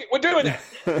like, fuck it, we're doing it.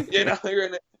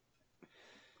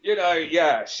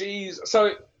 She's,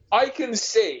 so I can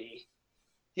see,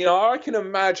 I can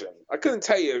imagine, I couldn't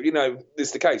tell you, this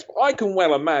is the case, but I can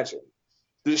well imagine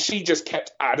that she just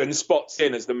kept adding spots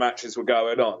in as the matches were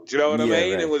going on. Do you know what I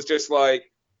mean? Right. It was just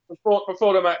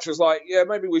before the match was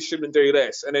maybe we shouldn't do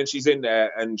this. And then she's in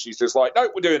there and she's just no,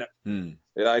 we're doing it.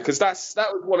 Because that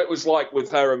was what it was like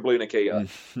with her and Blue Nikita.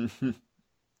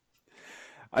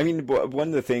 I mean, one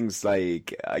of the things,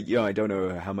 like, I don't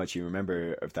know how much you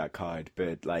remember of that card,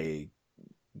 but like,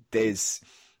 there's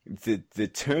the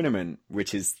tournament,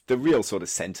 which is the real sort of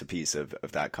centerpiece of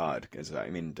that card, because I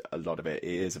mean, a lot of it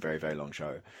is a very, very long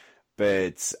show,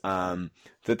 but that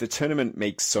the tournament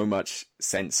makes so much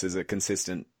sense as a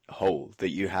consistent whole,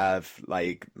 that you have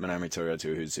like Manami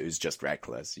Toyota, who's just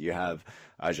reckless. You have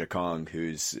Aja Kong,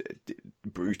 who's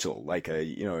brutal, like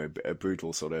a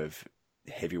brutal sort of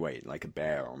heavyweight, like a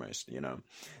bear almost,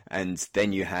 and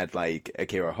then you had like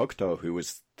Akira Hokuto, who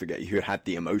had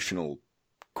the emotional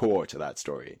core to that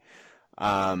story.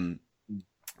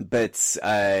 But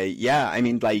I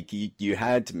mean, like you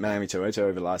had Manami Toyota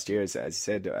over the last year, as you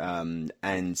said, and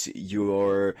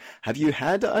have you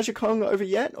had Aja Kong over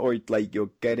yet, or like you're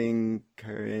getting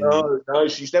her in? No,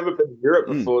 she's never been in Europe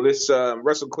before. This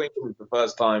Wrestle Queen was the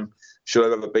first time she'll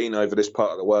have ever been over this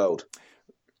part of the world.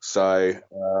 So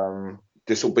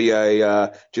this will be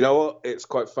do you know what? It's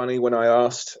quite funny when I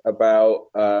asked about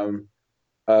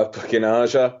booking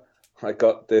Aja, I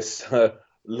got this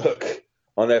look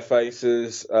on their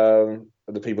faces,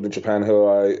 the people in Japan who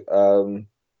I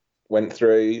went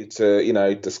through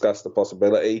to, discuss the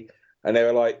possibility. And they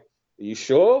were like, "Are you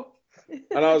sure?"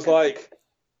 And I was like,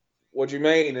 "What do you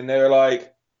mean?" And they were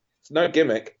like, "It's no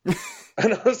gimmick."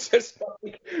 And I was just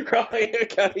like, "Right,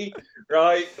 okay,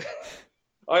 right.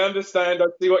 I understand. I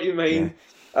see what you mean."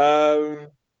 Yeah.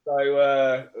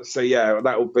 So yeah,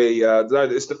 that will be.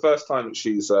 It's the first time that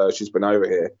she's been over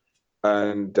here,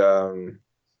 and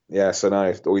so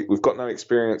no, we've got no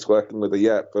experience working with her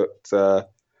yet, but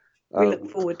we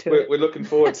look forward to it. We're looking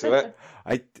forward to it.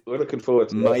 We're looking forward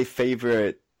to it. My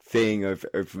favorite thing of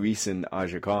recent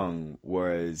Aja Kong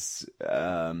was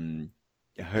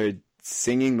her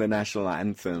singing the national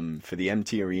anthem for the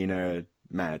empty arena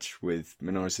match with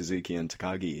Minoru Suzuki and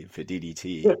Takagi for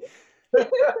DDT.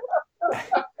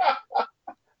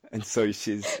 And so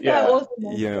she's,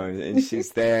 and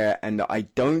she's there, and I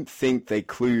don't think they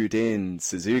clued in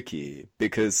Suzuki,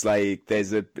 because like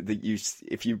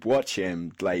if you watch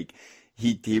him, like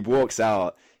he walks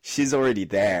out, she's already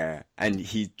there, and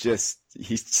he's just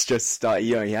start,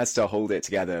 he has to hold it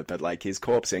together, but like he's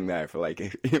corpsing there for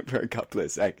like for a couple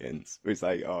of seconds. It's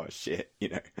like, oh shit,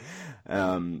 it's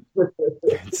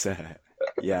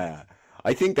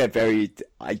I think they're very,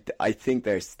 I think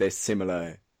they're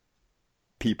similar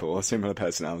people, or similar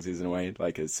personalities in a way,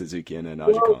 like a Suzuki and an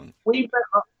Aja Kong. We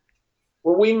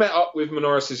met up with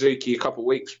Minoru Suzuki a couple of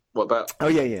weeks. What about? Oh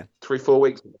yeah, 3-4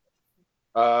 weeks.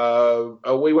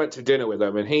 We went to dinner with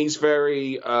him, and he's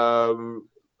very,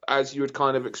 as you would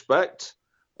kind of expect,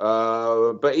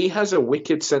 but he has a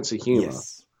wicked sense of humor.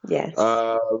 Yes.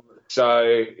 So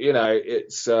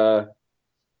it's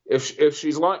if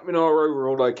she's like Minoru, we're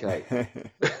all okay.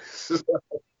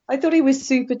 I thought he was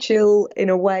super chill in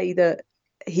a way that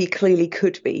he clearly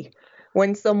could be.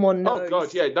 When someone knows... Oh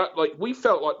god, yeah, we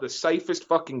felt like the safest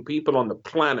fucking people on the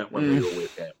planet when we were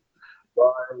with him.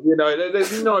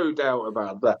 There's no doubt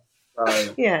about that.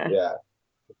 Yeah.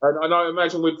 And I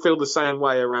imagine we'd feel the same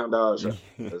way around Aja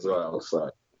as well.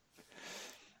 So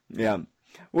yeah.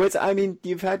 Well, I mean,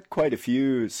 you've had quite a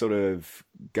few sort of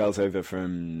girls over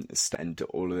from and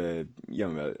all of the,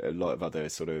 a lot of other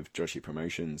sort of Joshi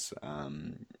promotions.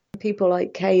 People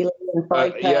like Kaylee and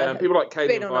Viper. And people like Kaylee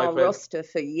been and on Viper. Our roster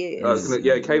for years.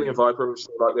 Kaylee and Viper,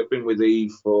 like they've been with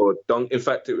Eve for. In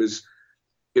fact, it was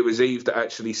Eve that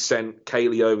actually sent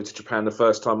Kaylee over to Japan the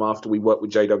first time after we worked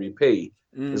with JWP,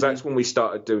 because that's when we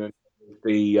started doing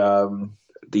the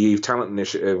Eve Talent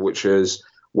Initiative, which is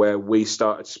where we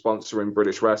started sponsoring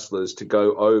British wrestlers to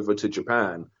go over to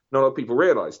Japan. Not a lot of people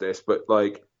realise this, but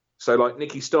like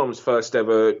Nikki Storm's first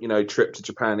ever, trip to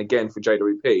Japan again for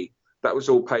JWP, that was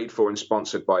all paid for and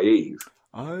sponsored by Eve.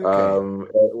 Okay.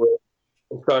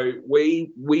 So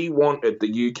we wanted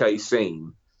the UK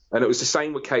scene, and it was the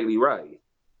same with Kaylee Ray.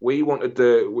 We wanted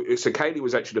so Kaylee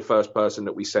was actually the first person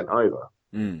that we sent over.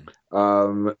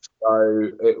 So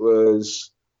it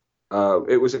was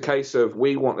a case of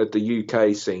we wanted the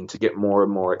UK scene to get more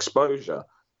and more exposure,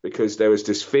 because there was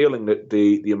this feeling that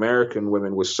the American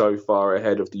women were so far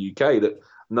ahead of the UK that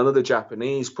none of the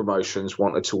Japanese promotions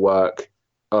wanted to work,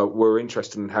 were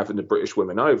interested in having the British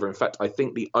women over. In fact, I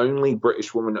think the only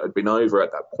British woman that had been over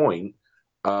at that point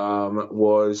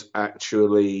was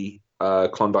actually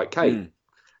Klondike Kate.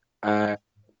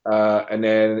 And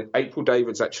then April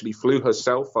Davids actually flew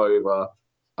herself over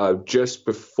just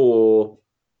before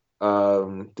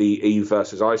the Eve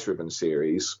versus Ice Ribbon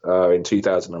series in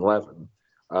 2011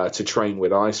 to train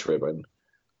with Ice Ribbon,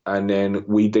 and then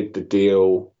we did the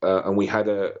deal, and we had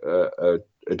a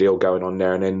deal going on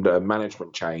there, and then the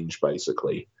management change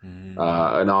basically, and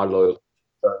our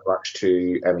very much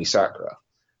to Emi Sakura.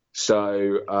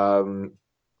 So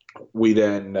we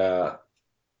then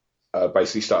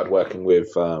basically started working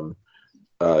with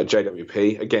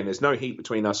JWP. Again, there's no heat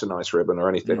between us and Ice Ribbon or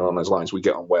anything along those lines. We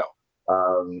get on well.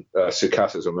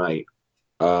 Sukasa's a mate.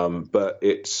 But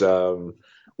it's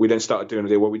we then started doing a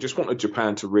deal where we just wanted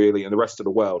Japan to really, and the rest of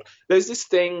the world. There's this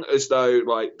thing as though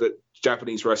like that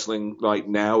Japanese wrestling like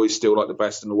now is still like the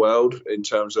best in the world in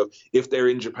terms of if they're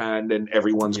in Japan then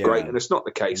everyone's great, and it's not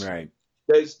the case. Right.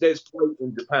 There's great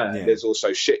in Japan. Yeah. There's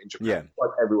also shit in Japan,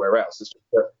 like everywhere else. It's just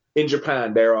that in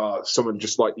Japan there are some of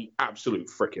just like the absolute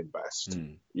freaking best,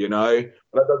 you know.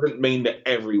 But that doesn't mean that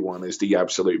everyone is the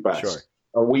absolute best. Sure.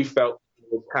 And we felt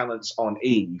the talents on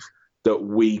Eve that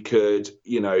we could,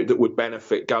 you know, that would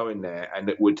benefit going there and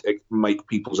that would make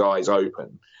people's eyes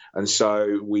open. And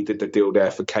so we did the deal there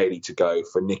for Kaylee to go,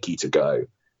 for Nikki to go.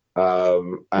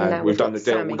 And we've done the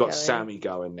deal. We've got Sammy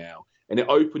going now. And it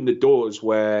opened the doors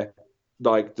where,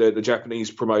 like, the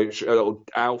Japanese promotion,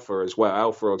 Alpha as well.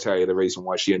 Alpha will tell you the reason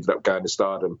why she ended up going to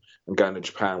Stardom and going to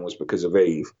Japan was because of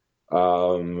Eve.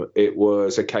 It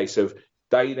was a case of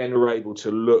they then were able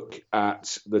to look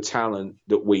at the talent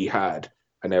that we had,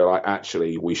 and they were like,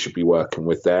 actually, we should be working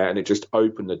with there. And it just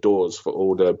opened the doors for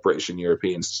all the British and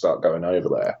Europeans to start going over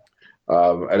there.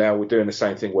 And now we're doing the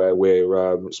same thing where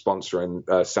we're sponsoring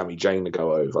Sami Zayn to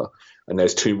go over. And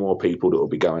there's 2 more people that will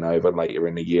be going over later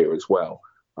in the year as well.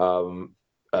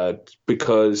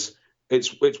 Because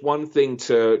it's one thing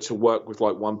to work with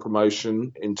like one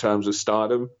promotion in terms of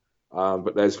Stardom,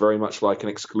 but there's very much like an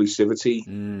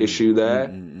exclusivity issue there.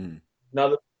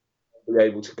 Another thing, be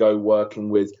able to go working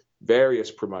with various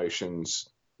promotions,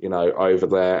 you know, over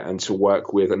there, and to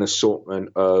work with an assortment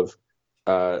of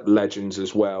legends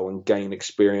as well, and gain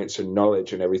experience and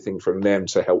knowledge and everything from them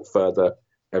to help further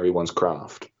everyone's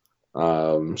craft.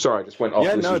 Sorry, I just went off.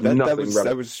 Yeah, no, that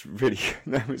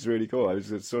was really cool. I was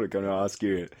just sort of going to ask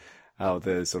you how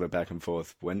the sort of back and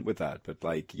forth went with that, but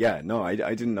like, yeah, no, I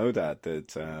didn't know that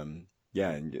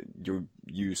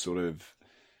you sort of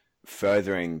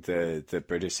furthering the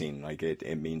British scene, like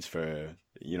it means for,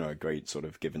 you know, a great sort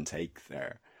of give and take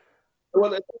there.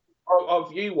 Well, our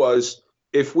view was,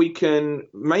 if we can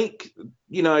make,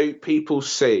 you know, people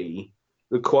see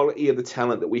the quality of the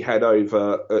talent that we had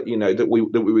over, you know, that we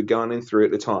were going through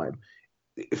at the time,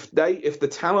 if the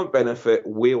talent benefit,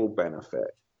 we'll benefit.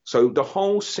 So the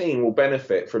whole scene will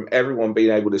benefit from everyone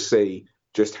being able to see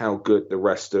just how good the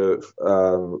rest of,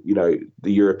 you know,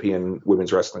 the European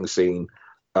women's wrestling scene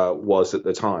was at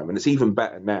the time, and it's even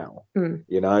better now.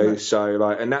 You know, so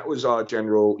like, and that was our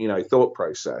general, you know, thought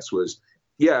process was,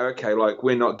 yeah, okay, like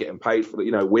we're not getting paid for it,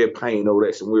 you know, we're paying all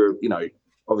this, and we're, you know,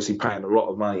 obviously paying a lot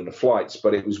of money in the flights,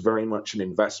 but it was very much an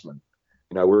investment.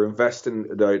 You know, we're investing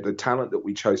the talent that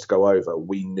we chose to go over.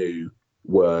 We knew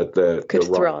were could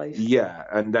thrive. Yeah,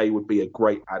 and they would be a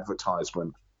great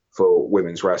advertisement for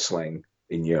women's wrestling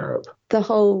in Europe. The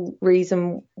whole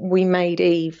reason we made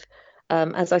Eve,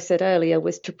 as I said earlier,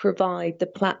 was to provide the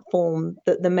platform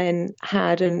that the men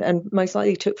had and most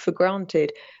likely took for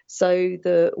granted, so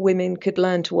the women could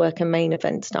learn to work a main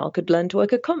event style, could learn to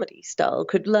work a comedy style,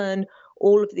 could learn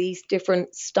all of these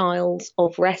different styles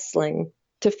of wrestling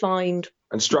to find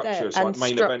and structures, like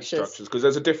main event structures, because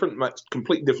there's a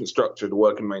completely different structure to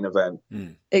work in main event.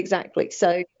 Exactly.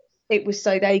 So it was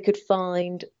so they could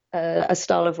find a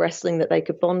style of wrestling that they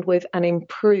could bond with and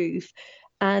improve.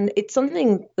 And it's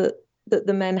something that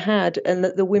the men had, and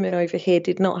that the women over here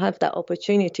did not have that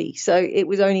opportunity. So it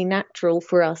was only natural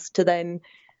for us to then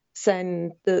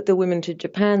send the women to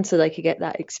Japan so they could get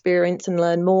that experience and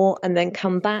learn more, and then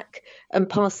come back and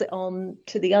pass it on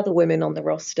to the other women on the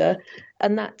roster.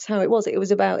 And that's how it was. It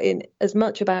was about as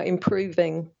much about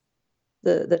improving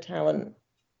the talent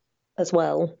as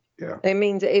well. Yeah. It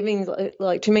means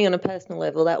like, to me on a personal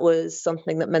level, that was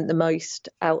something that meant the most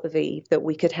out of Eve, that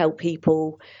we could help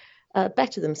people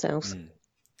better themselves.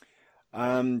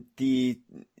 The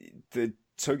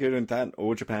Tokyo Dome, that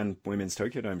All Japan Women's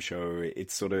Tokyo Dome show,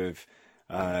 it's sort of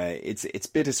it's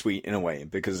bittersweet in a way,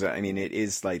 because I mean it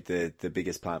is like the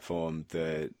biggest platform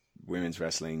that women's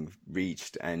wrestling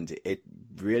reached, and it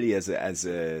really as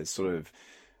a sort of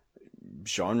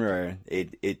genre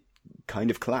it kind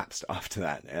of collapsed after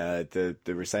that.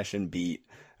 The recession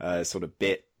sort of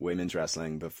bit women's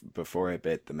wrestling before it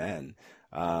bit the men.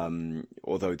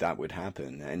 Although that would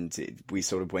happen, and we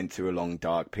sort of went through a long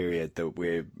dark period that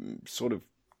we're sort of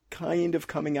kind of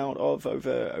coming out of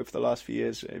over the last few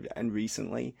years and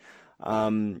recently.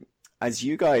 As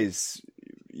you guys,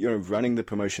 you know, running the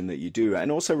promotion that you do,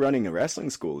 and also running a wrestling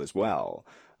school as well,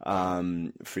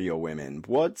 for your women,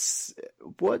 what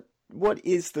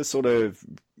is the sort of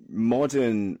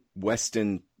modern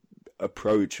Western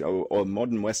approach or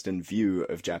modern Western view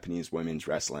of Japanese women's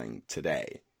wrestling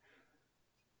today?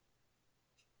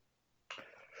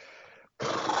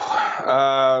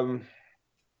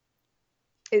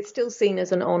 It's still seen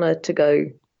as an honor to go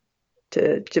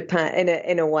to Japan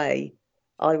in a way,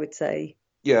 I would say.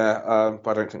 Yeah,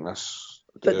 but I don't think that's.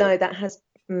 But no, that has.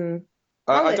 I'll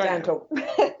let Dan talk.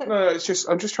 No, it's just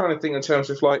I'm just trying to think in terms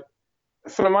of like,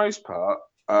 for the most part,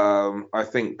 I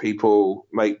think people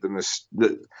make them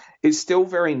it's still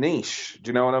very niche. Do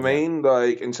you know what I mean?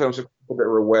 Like in terms of people that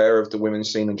are aware of the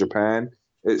women's scene in Japan,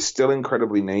 it's still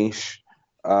incredibly niche.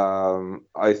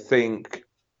 I think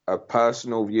a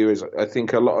personal view is I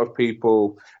think a lot of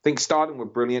people think Stardom were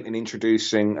brilliant in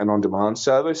introducing an on-demand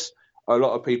service. A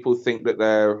lot of people think that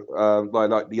they're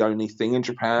like the only thing in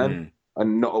Japan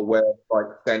and not aware like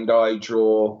Sendai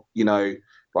draw, you know,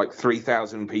 like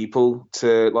 3,000 people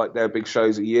to like their big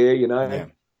shows a year, you know.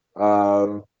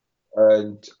 Yeah.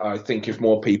 And I think if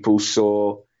more people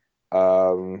saw, you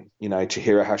know,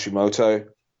 Chihiro Hashimoto,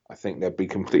 I think they'd be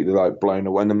completely like blown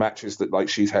away. And the matches that like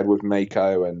she's had with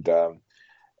Meiko, and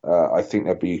I think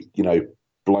they'd be, you know,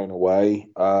 blown away.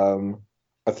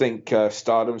 I think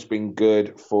Stardom's been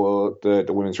good for the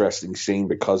women's wrestling scene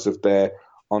because of their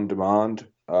on-demand.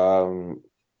 And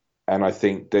I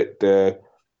think that they're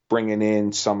bringing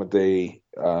in some of the,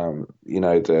 you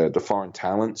know, the foreign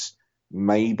talents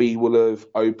maybe will have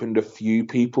opened a few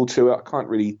people to it. I can't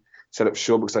really set up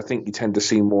sure because I think you tend to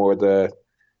see more of the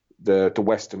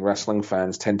Western wrestling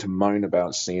fans tend to moan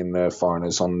about seeing the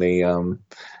foreigners on the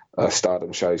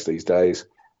Stardom shows these days.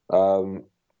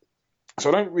 So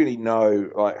I don't really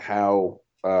know like how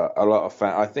a lot of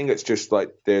fans. I think it's just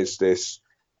like there's this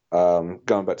going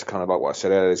back to kind of like what I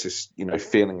said earlier. There's this, you know,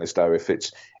 feeling as though if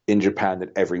it's in Japan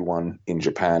that everyone in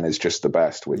Japan is just the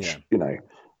best, which you know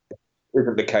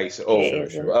isn't the case at all.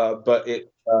 But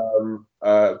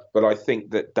I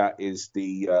think that is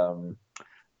the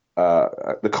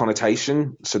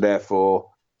connotation. So therefore,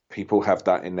 people have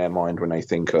that in their mind when they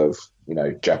think of, you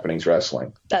know, Japanese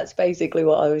wrestling. That's basically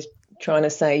what I was trying to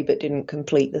say, but didn't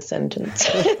complete the sentence.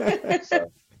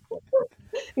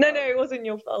 No, it wasn't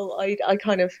your fault. I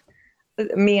kind of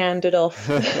meandered off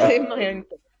in my own.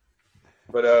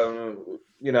 But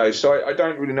you know, so I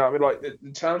don't really know. I mean, like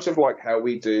in terms of like how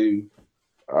we do,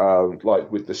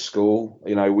 like with the school,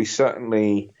 you know, it's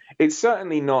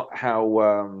certainly not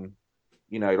how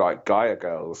you know, like Gaia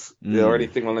girls or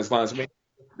anything along those lines. I mean,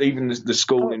 even the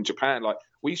school in Japan, like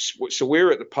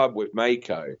we're at the pub with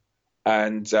Meiko,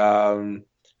 and the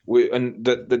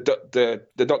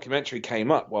documentary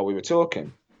came up while we were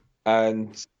talking,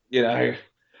 and you know,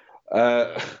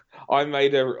 I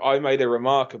made a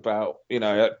remark about, you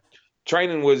know,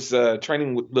 training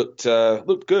looked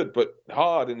good but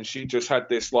hard, and she just had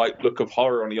this like look of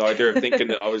horror on the idea of thinking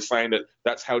that I was saying that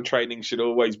that's how training should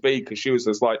always be, because she was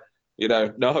just like, you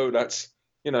know, no, that's,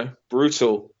 you know,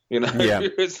 brutal, you know.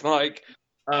 It's like,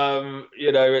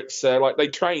 you know, it's like they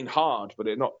train hard but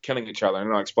they're not killing each other.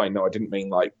 And I explained, no, I didn't mean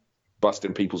like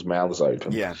busting people's mouths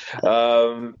open.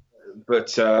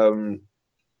 But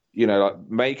you know, like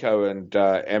Meiko and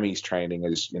Emi's training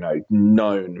is, you know,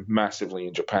 known massively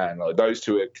in Japan. Like those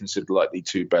two are considered like the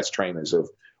two best trainers of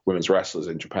women's wrestlers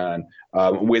in Japan.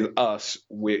 With us,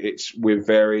 we're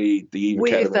very the Eva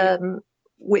Academy.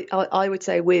 I would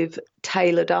say we've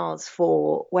tailored ours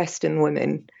for Western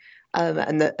women,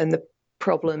 and the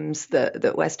problems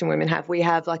that Western women have. We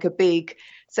have like a big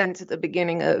sense at the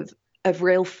beginning of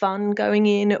real fun going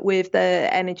in with the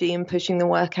energy and pushing the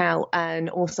workout, and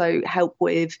also help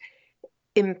with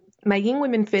making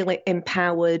women feel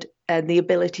empowered and the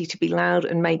ability to be loud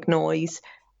and make noise.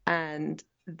 And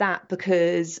that,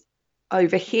 because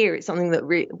over here it's something that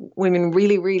women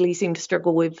really, really seem to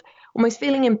struggle with, almost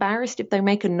feeling embarrassed if they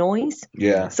make a noise.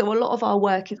 Yeah. So a lot of our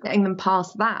work is getting them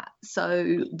past that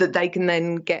so that they can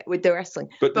then get with the wrestling.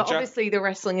 But obviously the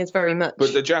wrestling is very much.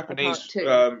 But the Japanese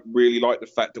really like the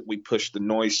fact that we push the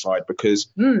noise side, because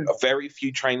very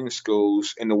few training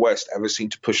schools in the West ever seem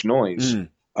to push noise.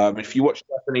 If you watch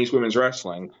Japanese women's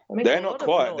wrestling, they're not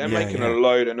quiet. They're making a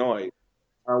load of noise.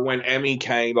 When Emi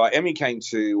came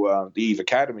to the Eve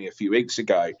Academy a few weeks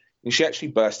ago, and she actually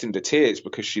burst into tears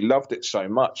because she loved it so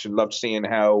much and loved seeing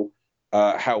how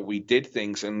we did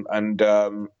things and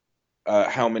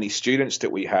how many students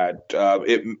that we had.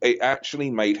 It actually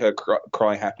made her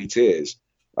cry happy tears.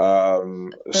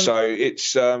 So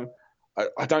it's I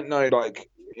don't know, like,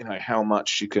 you know, how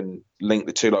much you can link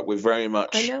the two. Like, we're very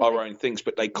much our own things,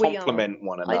 but they complement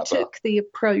one another. I took the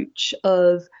approach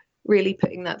of really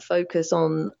putting that focus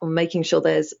on making sure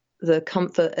there's the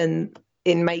comfort and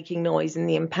in making noise and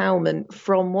the empowerment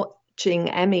from what watching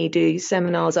Emmy do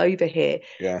seminars over here,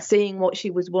 seeing what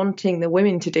she was wanting the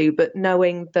women to do, but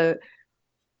knowing that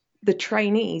the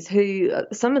trainees, who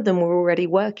some of them were already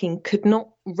working, could not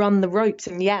run the ropes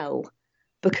and yell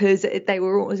because they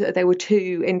were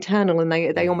too internal, and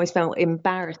they almost felt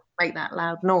embarrassed to make that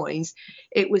loud noise.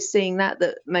 It was seeing that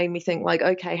made me think, like,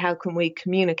 okay, how can we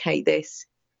communicate this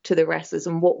to the wrestlers,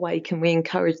 and what way can we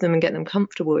encourage them and get them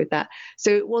comfortable with that?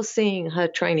 So it was seeing her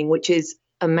training, which is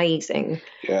amazing,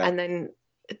 and then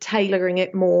tailoring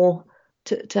it more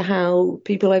to how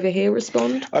people over here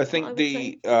respond. I think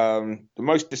the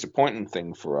most disappointing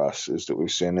thing for us is that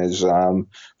we've seen is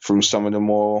from some of the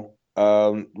more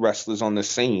wrestlers on the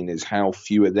scene is how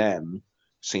few of them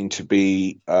seem to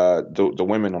be the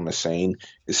women on the scene,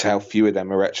 is how few of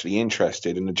them are actually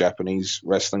interested in the Japanese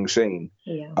wrestling scene.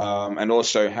 And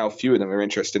also how few of them are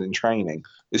interested in training.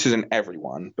 This isn't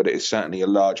everyone, but it is certainly a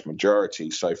large majority.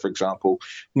 So, for example,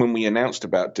 when we announced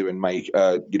about doing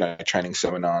training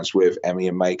seminars with Emmy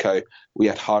and Meiko, we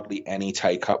had hardly any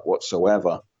take up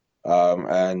whatsoever,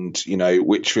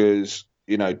 which was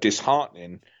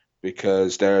disheartening,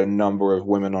 because there are a number of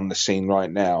women on the scene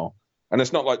right now. And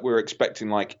it's not like we're expecting,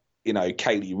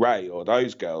 Kaylee Ray or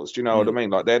those girls. Do you know what I mean?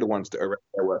 Like, they're the ones that are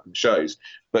working shows.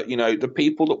 But, the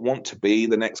people that want to be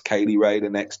the next Kaylee Ray, the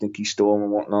next Nikki Storm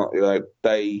and whatnot,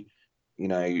 they,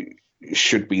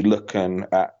 should be looking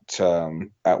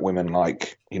at women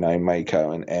like,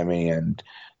 Meiko and Emmy and,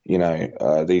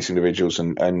 these individuals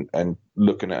and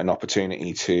looking at an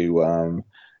opportunity to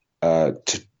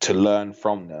learn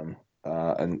from them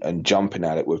and jumping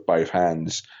at it with both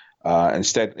hands.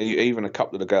 Instead, even a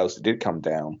couple of the girls that did come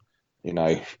down,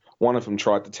 one of them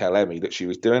tried to tell Emmy that she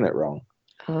was doing it wrong.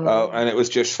 And it was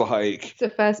just like... It's the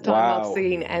first time I've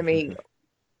seen Emmy,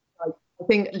 I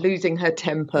think, losing her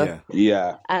temper.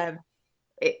 Yeah.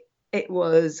 It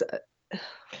was...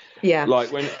 yeah.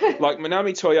 Like when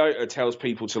Manami Toyota tells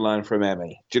people to learn from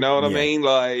Emmy. Do you know what I mean?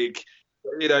 Like,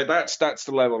 that's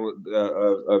the level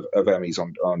of Emmy's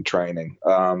on training.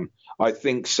 I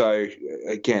think so.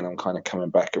 Again, I'm kind of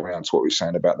coming back around to what we were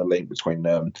saying about the link between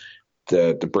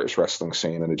the British wrestling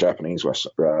scene and the Japanese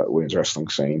women's wrestling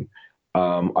scene.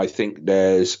 I think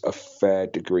there's a fair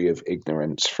degree of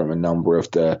ignorance from a number of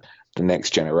the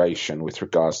next generation with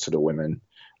regards to the women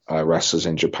wrestlers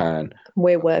in Japan.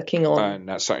 We're working on and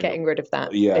that's getting rid of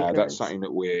that. Yeah, ignorance. That's something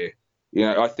that we're...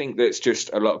 I think that's just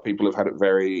a lot of people have had it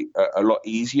a lot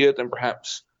easier than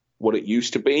perhaps what it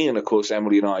used to be. And of course,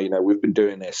 Emily and I, we've been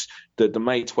doing this. The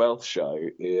May 12th show,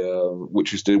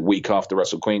 which is the week after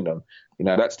Wrestle Queendom,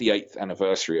 that's the 8th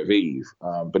anniversary of Eve.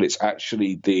 But it's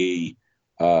actually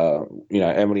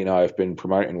Emily and I have been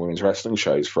promoting women's wrestling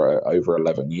shows for over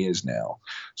 11 years now.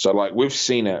 So we've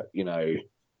seen it,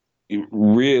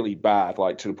 really bad,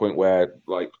 to the point where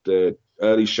the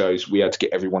early shows, we had to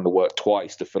get everyone to work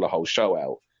twice to fill a whole show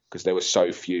out because there were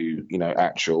so few,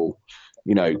 actual,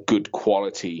 good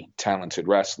quality, talented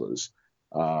wrestlers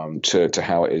to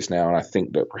how it is now. And I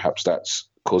think that perhaps that's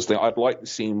because I'd like to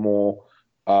see more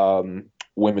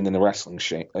women in the wrestling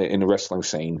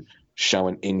scene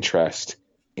showing interest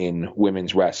in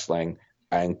women's wrestling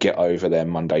and get over their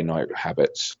Monday night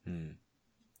habits.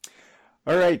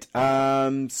 All right.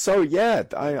 So yeah,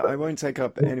 I won't take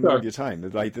up any more of your time.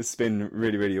 This has been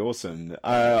really, really awesome.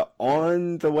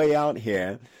 On the way out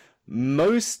here,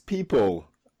 most people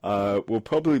will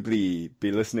probably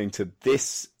be listening to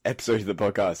this episode of the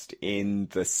podcast in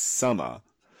the summer.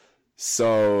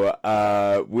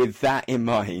 So with that in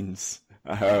mind,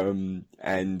 and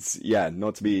yeah,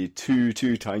 not to be too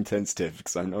time sensitive,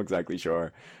 because I'm not exactly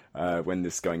sure when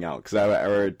this is going out. Because I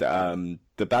heard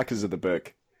the backers of the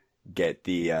book get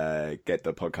the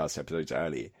podcast episodes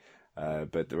early,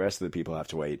 but the rest of the people have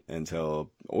to wait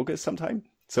until August sometime.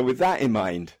 So with that in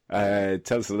mind,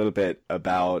 tell us a little bit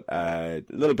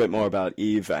more about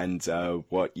Eve and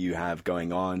what you have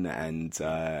going on, and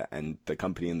the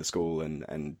company and the school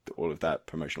and all of that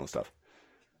promotional stuff.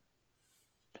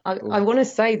 I want to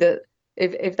say that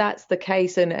if that's the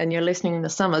case and you're listening in the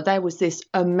summer, there was this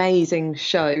amazing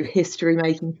show,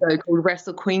 history-making show called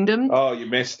Wrestle Queendom. Oh, you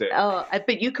missed it.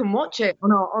 But you can watch it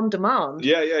on demand.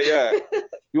 Yeah.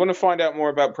 You want to find out more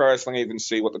about pro wrestling, even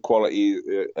see what the quality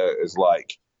is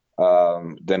like,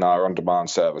 then our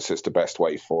on-demand service is the best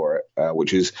way for it,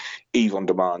 which is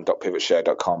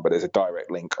eveondemand.pivotshare.com, but there's a direct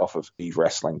link off of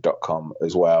evewrestling.com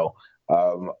as well.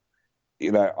 I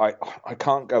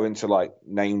can't go into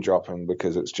name dropping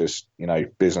because it's just,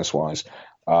 business wise.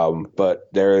 But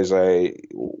there is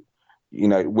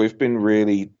we've been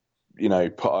really,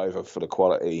 put over for the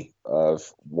quality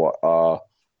of what our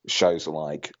shows are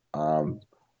like,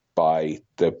 by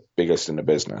the biggest in the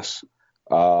business.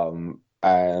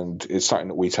 and it's something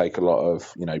that we take a lot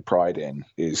of, pride in,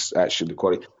 is actually the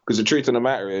quality. Because the truth of the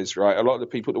matter is, right, a lot of the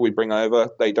people that we bring over,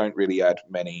 they don't really add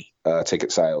many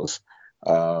ticket sales.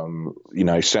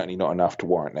 Certainly not enough to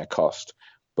warrant their cost.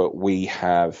 But we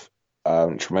have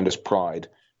tremendous pride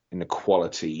in the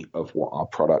quality of what our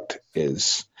product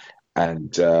is.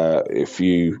 And if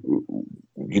we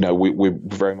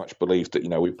very much believe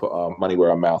that, we put our money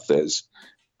where our mouth is.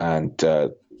 And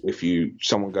if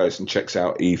someone goes and checks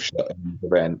out Eve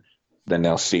event, then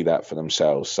they'll see that for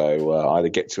themselves. So either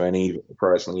get to any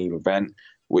Pro Wrestling Eve event,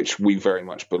 which we very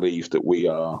much believe that we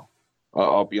are.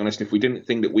 I'll be honest, if we didn't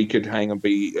think that we could hang and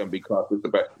be classed as the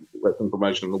best wrestling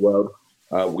promotion in the world,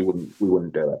 we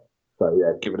wouldn't do it. So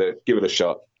yeah, give it a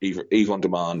shot. Eve on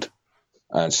demand,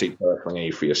 and see Pro Wrestling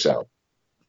Eve for yourself.